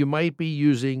might be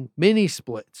using mini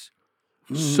splits.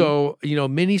 So,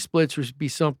 mini splits would be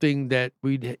something that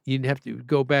you'd have to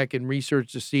go back and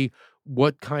research to see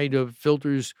what kind of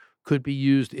filters could be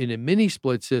used in a mini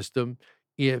split system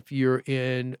if you're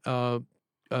in a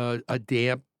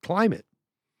damp climate.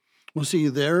 Well, see,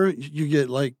 there you get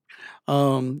like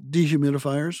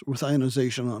dehumidifiers with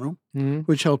ionization on them,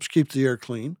 which helps keep the air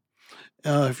clean.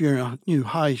 If you're in a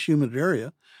high humid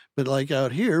area, but like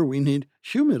out here, we need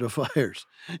humidifiers.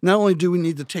 Not only do we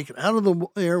need to take it out of the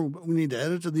air, but we need to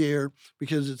add it to the air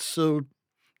because it's so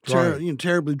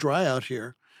terribly dry out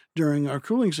here during our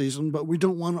cooling season, but we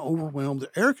don't want to overwhelm the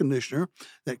air conditioner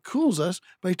that cools us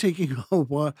by taking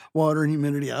water and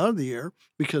humidity out of the air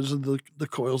because of the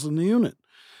coils in the unit.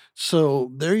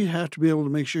 So there you have to be able to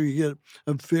make sure you get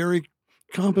a very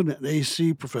competent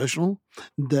AC professional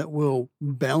that will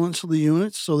balance the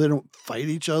units so they don't fight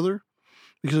each other.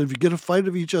 Because if you get a fight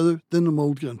of each other, then the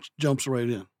mold jumps right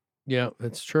in. Yeah,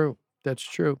 that's true. That's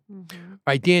true. Mhm. All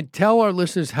right, Dan, tell our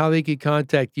listeners how they could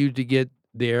contact you to get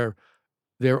their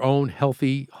own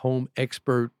healthy home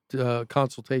expert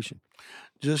consultation.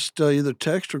 Just either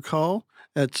text or call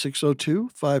at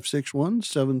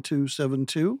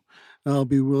 602-561-7272. I'll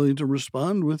be willing to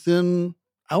respond within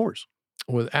hours.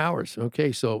 With hours.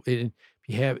 Okay, so if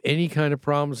you have any kind of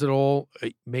problems at all,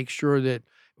 make sure that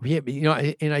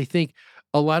and I think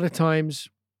a lot of times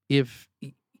if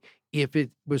it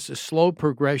was a slow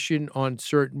progression on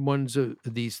certain ones of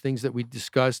these things that we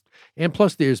discussed, and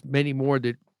plus there's many more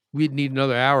that we'd need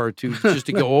another hour or two just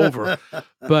to go over.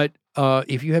 But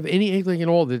if you have any inkling at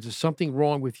all that there's something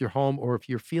wrong with your home, or if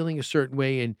you're feeling a certain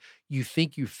way and you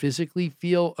think you physically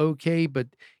feel okay, but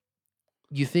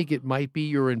you think it might be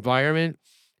your environment,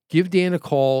 give Dan a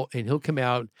call and he'll come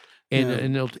out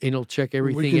and he'll check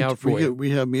everything out for you.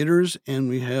 We have meters and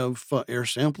we have air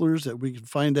samplers that we can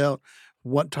find out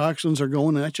what toxins are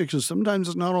going at you, because sometimes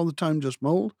it's not all the time just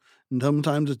mold, and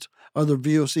sometimes it's other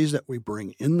VOCs that we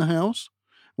bring in the house.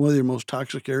 One of your most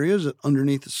toxic areas is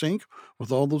underneath the sink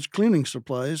with all those cleaning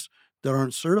supplies that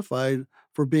aren't certified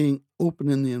for being open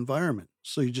in the environment.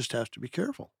 So you just have to be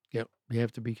careful. Yep, you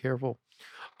have to be careful.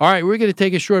 All right, we're going to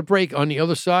take a short break. On the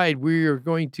other side, we are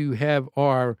going to have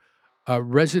our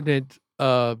resident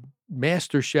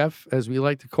master chef, as we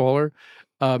like to call her,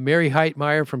 Mary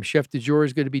Heitmeyer from Chef du Jour,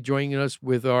 is going to be joining us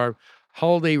with our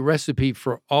holiday recipe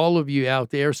for all of you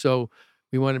out there. So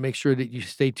we want to make sure that you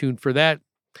stay tuned for that.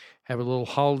 Have a little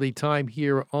holiday time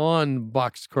here on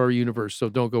Boxcar Universe, so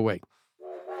don't go away.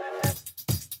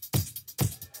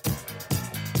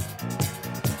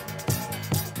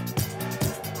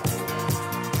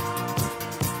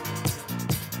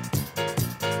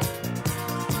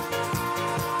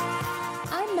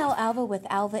 Alva with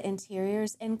Alva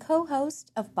Interiors and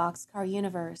co-host of Boxcar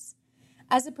Universe.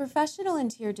 As a professional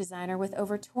interior designer with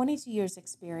over 22 years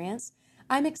experience,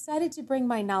 I'm excited to bring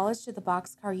my knowledge to the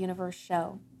Boxcar Universe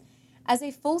show. As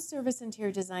a full-service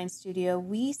interior design studio,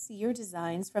 we see your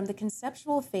designs from the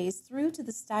conceptual phase through to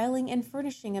the styling and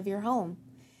furnishing of your home.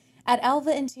 At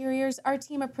Alva Interiors, our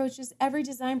team approaches every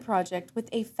design project with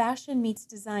a fashion meets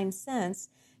design sense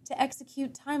to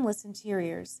execute timeless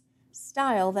interiors.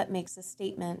 Style that makes a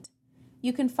statement.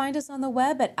 You can find us on the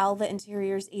web at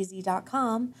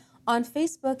alvainteriorsaz.com, on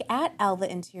Facebook at Alva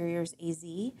Interiors AZ,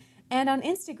 and on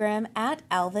Instagram at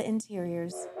Alva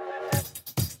Interiors.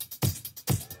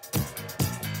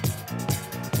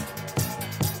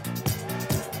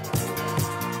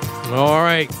 All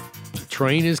right, the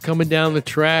train is coming down the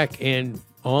track, and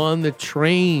on the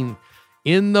train,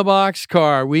 in the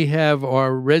boxcar, we have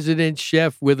our resident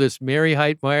chef with us, Mary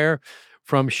Heitmeyer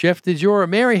from Chef du Jour.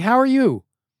 Mary, how are you?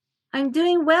 I'm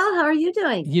doing well. How are you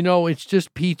doing? It's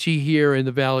just peachy here in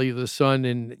the Valley of the Sun,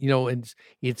 and and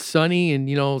it's sunny,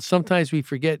 and sometimes we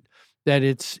forget that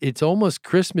it's almost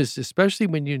Christmas, especially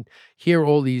when you hear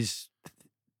all these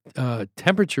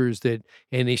temperatures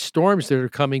and these storms that are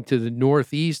coming to the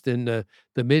Northeast and the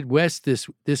Midwest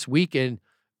this weekend.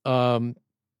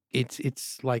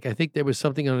 It's like, I think there was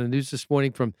something on the news this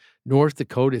morning from North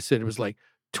Dakota said it was like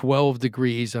 12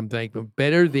 degrees. I'm thinking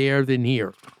better there than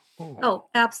here. Oh,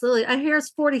 absolutely. I hear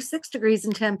it's 46 degrees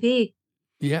in Tempe.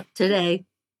 Yeah. Today.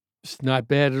 It's not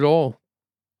bad at all.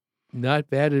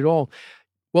 Not bad at all.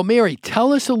 Well, Mary,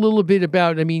 tell us a little bit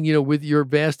about, with your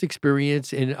vast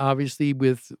experience and obviously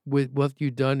with what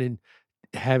you've done and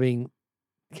having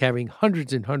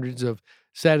hundreds and hundreds of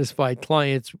satisfied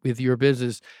clients with your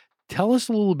business. Tell us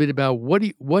a little bit about what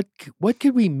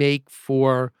could we make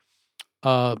for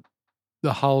the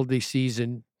holiday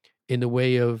season in the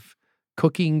way of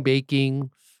cooking,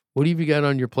 baking. What have you got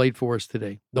on your plate for us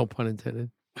today? No pun intended.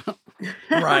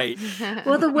 Right.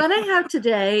 Well, the one I have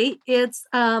today, it's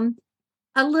a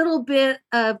little bit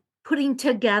of putting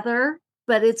together,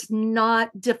 but it's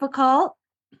not difficult.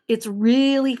 It's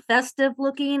really festive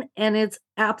looking and it's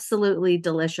absolutely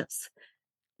delicious.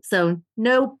 So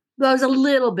there's a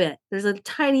little bit. There's a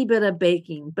tiny bit of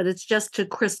baking, but it's just to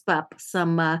crisp up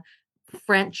some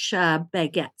French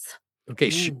baguettes. Okay,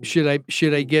 should I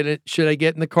get it? Should I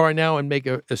get in the car now and make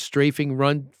a strafing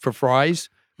run for fries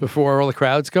before all the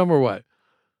crowds come, or what?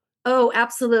 Oh,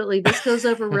 absolutely. This goes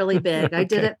over really big. I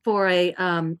did Okay. it for a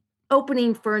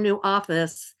opening for a new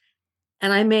office,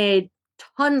 and I made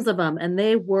tons of them, and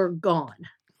they were gone.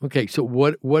 Okay. So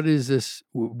what is this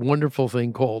wonderful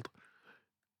thing called?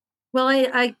 Well,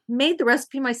 I made the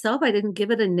recipe myself. I didn't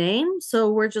give it a name, so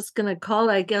we're just going to call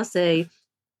it, I guess, a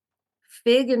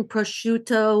fig and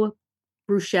prosciutto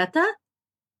bruschetta.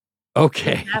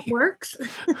 Okay. That works.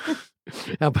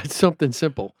 How about something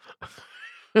simple?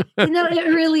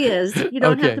 It really is. You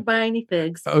don't have Okay. to buy any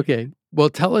figs. Okay. Well,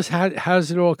 tell us how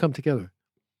does it all come together?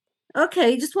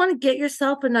 Okay, you just want to get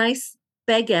yourself a nice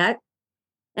baguette,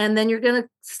 and then you're going to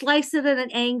slice it at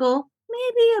an angle,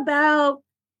 maybe about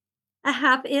a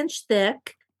half-inch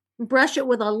thick. Brush it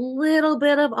with a little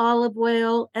bit of olive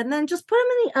oil, and then just put them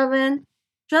in the oven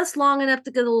just long enough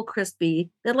to get a little crispy.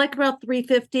 They're like about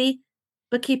 350,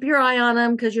 but keep your eye on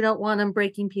them because you don't want them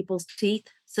breaking people's teeth.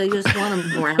 So you just want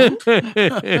them brown.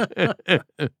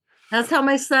 That's how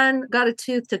my son got a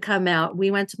tooth to come out. We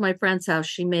went to my friend's house.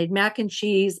 She made mac and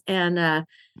cheese and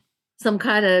some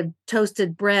kind of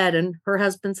toasted bread. And her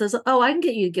husband says, "Oh, I can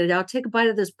get you to get it out. Take a bite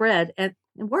of this bread." And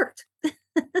it worked.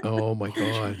 Oh my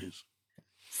God.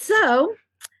 So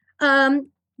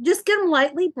just get them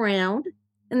lightly browned.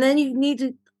 And then you need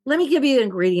to, let me give you the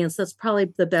ingredients. That's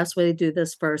probably the best way to do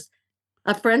this first.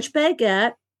 A French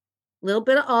baguette, a little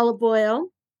bit of olive oil,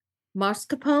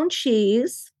 mascarpone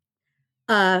cheese,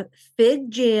 fig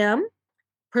jam,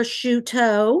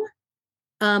 prosciutto,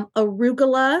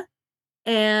 arugula,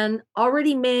 and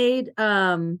already made,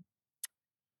 gosh,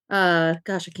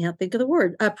 I can't think of the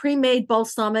word, a pre-made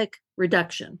balsamic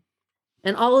reduction.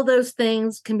 And all of those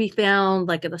things can be found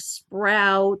like at a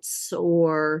Sprouts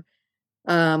or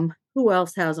who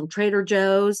else has them? Trader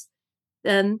Joe's.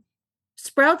 And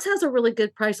Sprouts has a really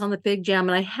good price on the fig jam.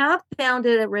 And I have found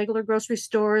it at regular grocery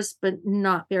stores, but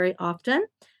not very often.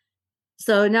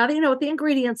 So now that you know what the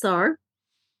ingredients are,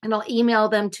 and I'll email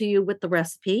them to you with the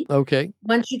recipe. Okay.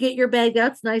 Once you get your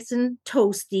baguettes nice and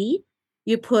toasty,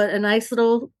 you put a nice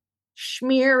little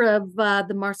smear of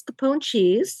the mascarpone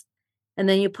cheese. And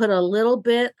then you put a little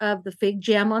bit of the fig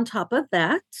jam on top of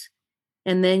that.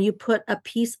 And then you put a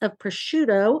piece of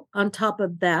prosciutto on top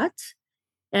of that.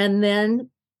 And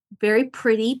then very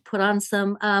pretty, put on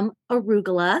some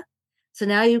arugula. So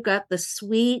now you've got the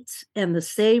sweet and the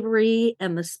savory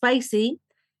and the spicy.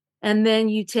 And then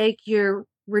you take your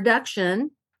reduction, you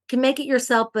can make it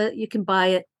yourself, but you can buy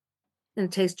it and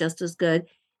it tastes just as good.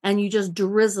 And you just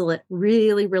drizzle it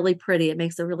really, really pretty. It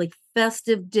makes a really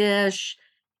festive dish.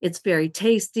 It's very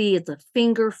tasty. It's a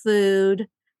finger food.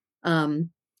 I'm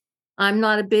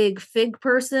not a big fig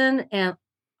person, and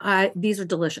these are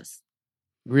delicious.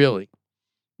 Really?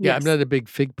 Yeah, I'm Yes. not a big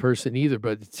fig person either,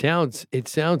 but it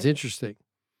sounds interesting.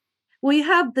 Well, you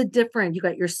have the different, you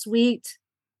got your sweet,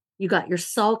 you got your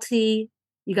salty,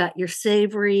 you got your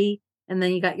savory, and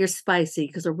then you got your spicy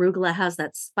because arugula has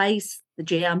that spice. The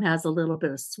jam has a little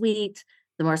bit of sweet.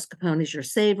 The mascarpone is your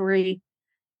savory.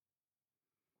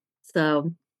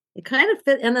 So it kind of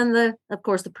fit. And then of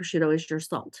course, the prosciutto is your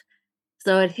salt.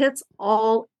 So it hits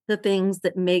all the things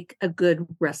that make a good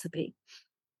recipe.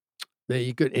 There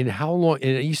you go. And how long?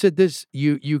 And you said this,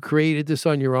 you created this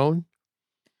on your own?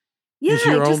 Yeah, This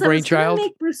your own I was gonna brainchild?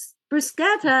 make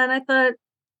bruschetta, and I thought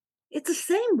it's the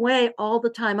same way all the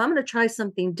time. I'm gonna try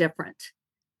something different.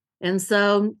 And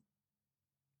so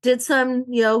did some,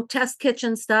 test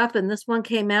kitchen stuff, and this one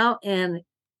came out and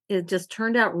it just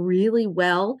turned out really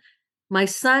well. My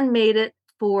son made it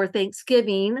for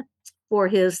Thanksgiving for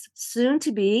his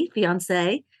soon-to-be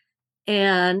fiance,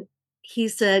 and he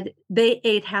said they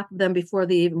ate half of them before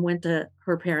they even went to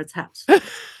her parents' house.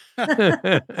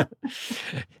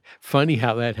 Funny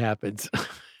how that happens.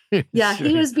 Yeah,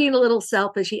 he was being a little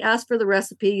selfish. He asked for the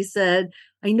recipe. He said,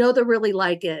 "I know they really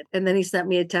like it." And then he sent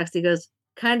me a text. He goes,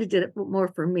 "Kind of did it more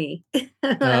for me."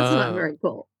 That's not very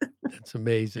cool. That's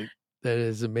amazing. That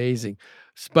is amazing.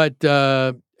 But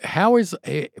how is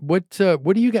what do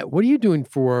you got? What are you doing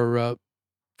for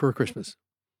Christmas?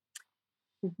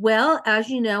 Well, as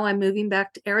you know, I'm moving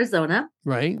back to Arizona.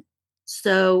 Right?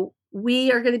 So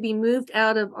we are going to be moved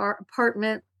out of our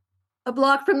apartment a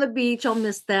block from the beach. I'll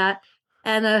miss that.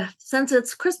 And since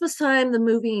it's Christmas time, the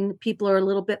moving people are a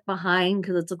little bit behind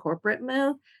because it's a corporate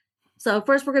move. So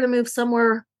first we're going to move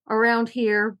somewhere around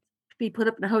here, be put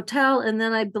up in a hotel. And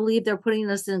then I believe they're putting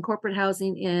us in corporate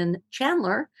housing in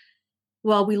Chandler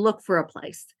while we look for a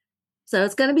place. So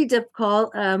it's going to be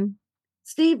difficult.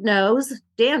 Steve knows,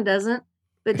 Dan doesn't.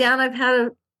 But Dan, I've had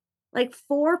like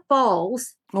 4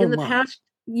 falls in the past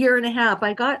year and a half.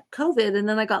 I got COVID and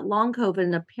then I got long COVID,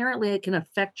 and apparently it can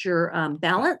affect your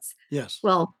balance. Yes.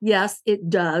 Well, yes, it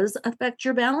does affect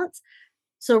your balance.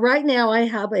 So right now I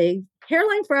have a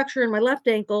hairline fracture in my left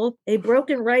ankle, a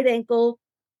broken right ankle,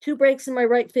 2 breaks in my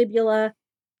right fibula,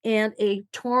 and a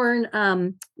torn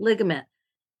ligament.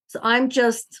 So I'm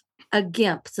just a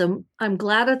gimp. So I'm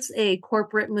glad it's a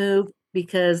corporate move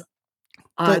because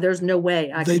there's no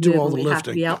way I they could do do it all when the we have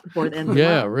to lifting. be out before the end of the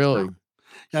Yeah, month. really. So,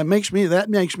 That makes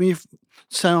me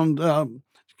sound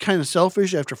kind of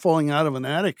selfish after falling out of an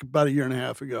attic about 1.5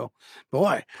 years ago.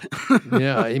 Boy.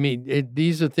 Yeah, I mean,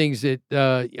 these are things that,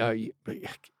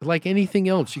 like anything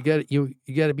else, you got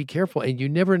to be careful, and you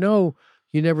never know.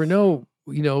 You never know.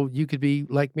 You could be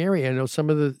like Mary. I know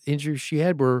some of the injuries she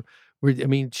had were. I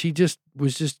mean, she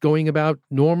was just going about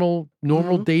normal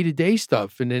Mhm. day-to-day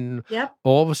stuff, and then yep.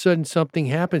 all of a sudden something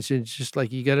happens, and it's just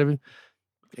like you got to.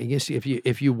 I guess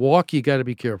if you walk, you got to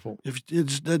be careful. If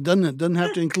it doesn't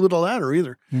have to include a ladder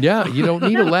either. Yeah, you don't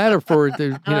need a ladder for it.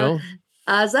 To, I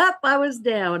was up, I was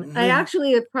down. I Yeah.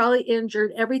 actually have probably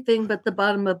injured everything but the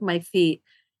bottom of my feet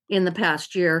in the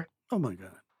past year. Oh my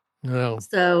God. No.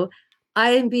 So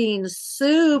I am being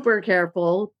super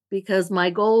careful because my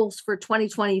goals for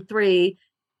 2023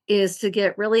 is to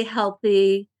get really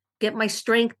healthy, get my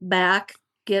strength back,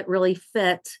 get really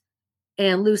fit,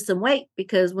 and lose some weight.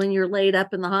 Because when you're laid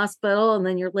up in the hospital and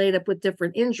then you're laid up with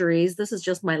different injuries, this is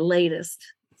just my latest.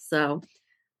 So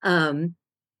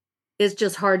it's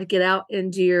just hard to get out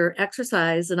and do your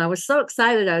exercise. And I was so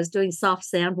excited. I was doing soft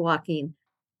sand walking,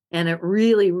 and it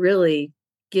really, really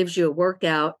gives you a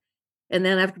workout. And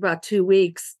then after about 2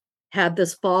 weeks, had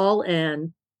this fall,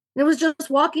 and it was just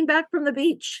walking back from the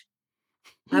beach.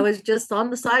 I was just on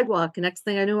the sidewalk. And next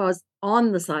thing I knew, I was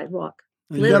on the sidewalk.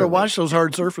 You got to Literally. watch those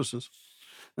hard surfaces.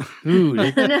 Ooh,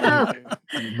 No.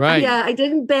 right. Yeah, I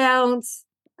didn't bounce.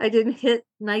 I didn't hit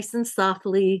nice and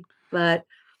softly, but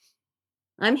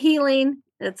I'm healing.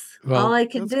 That's all I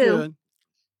can That's do. good.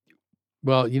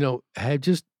 Well,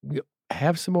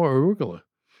 have some more arugula.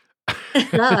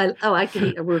 I can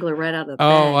eat arugula right out of the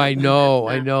Oh, bag.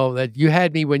 I know that you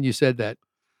had me when you said that.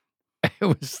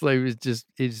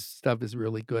 His stuff is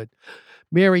really good.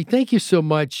 Mary, thank you so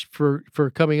much for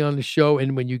coming on the show.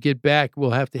 And when you get back,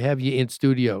 we'll have to have you in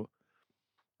studio.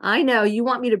 I know you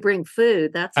want me to bring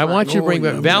food. That's I want you to bring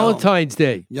yum, Valentine's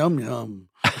Day. Yum, yum.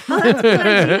 Oh, that's a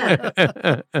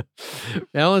good idea.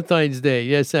 Valentine's Day.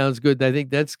 Yeah, sounds good. I think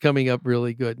that's coming up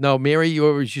really good. No, Mary,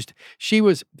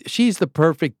 she's the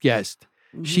perfect guest.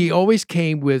 She Mhm. always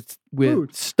came with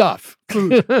Food. stuff,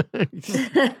 Food.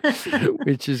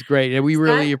 which is great, and we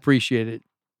really appreciate it.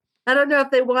 I don't know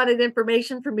if they wanted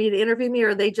information for me to interview me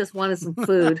or they just wanted some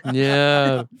food.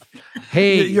 Yeah.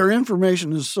 Hey, Your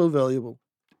information is so valuable.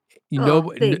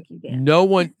 Thank you, Dan. no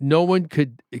one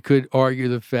could argue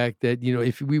the fact that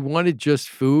if we wanted just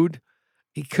food,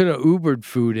 he could have Ubered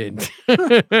food in.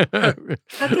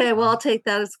 Okay, well, I'll take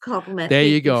that as a compliment. There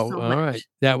Thank you go. so All much. right,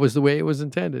 that was the way it was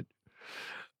intended.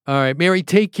 All right, Mary,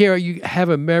 take care. You have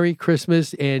a Merry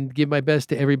Christmas, and give my best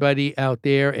to everybody out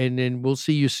there. And then we'll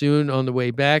see you soon on the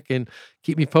way back. And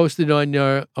keep me posted on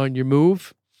your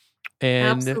move.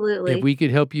 And Absolutely. if we could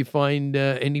help you find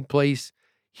any place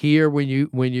here when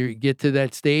you get to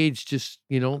that stage, just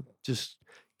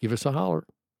give us a holler.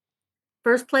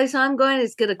 First place I'm going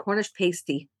is get a Cornish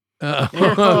pasty.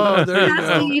 Oh, there you go.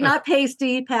 Pasty, not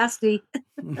pasty, pasty.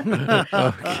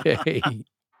 Okay.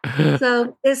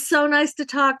 So it's so nice to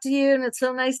talk to you, and it's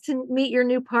so nice to meet your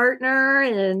new partner.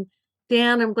 And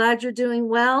Dan, I'm glad you're doing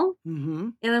well, Mm-hmm.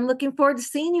 and I'm looking forward to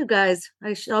seeing you guys.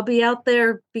 I'll be out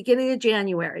there beginning of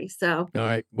January. So, All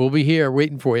right, we'll be here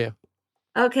waiting for you.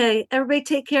 okay, everybody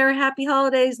take care. Happy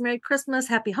holidays, Merry Christmas,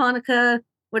 Happy Hanukkah,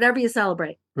 whatever you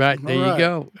celebrate. Right, there All you right.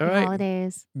 go. All right.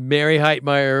 Holidays. Mary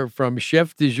Heitmeyer from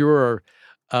Chef du Jour,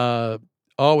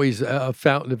 always a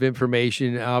fountain of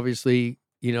information. Obviously,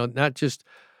 not just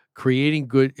creating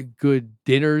good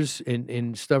dinners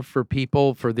and stuff for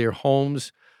people for their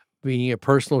homes, being a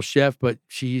personal chef, but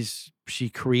she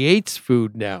creates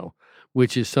food now,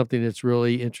 which is something that's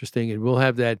really interesting. And I'll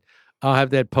have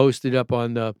that posted up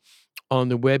on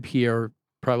the web here,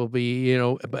 probably,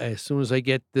 as soon as I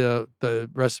get the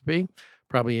recipe.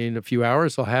 Probably in a few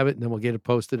hours, I'll have it, and then we'll get it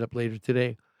posted up later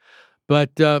today.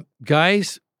 But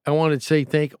guys, I want to say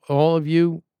thank all of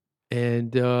you,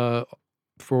 and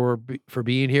for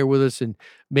being here with us and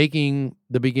making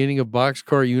the beginning of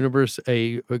Boxcar Universe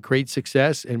a great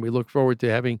success. And we look forward to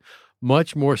having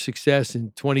much more success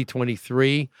in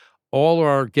 2023. All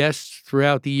our guests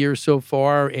throughout the year so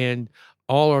far, and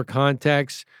all our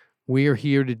contacts, we are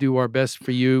here to do our best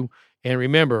for you. And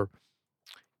remember,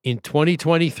 in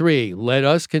 2023, let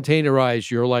us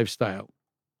containerize your lifestyle.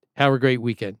 Have a great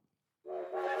weekend.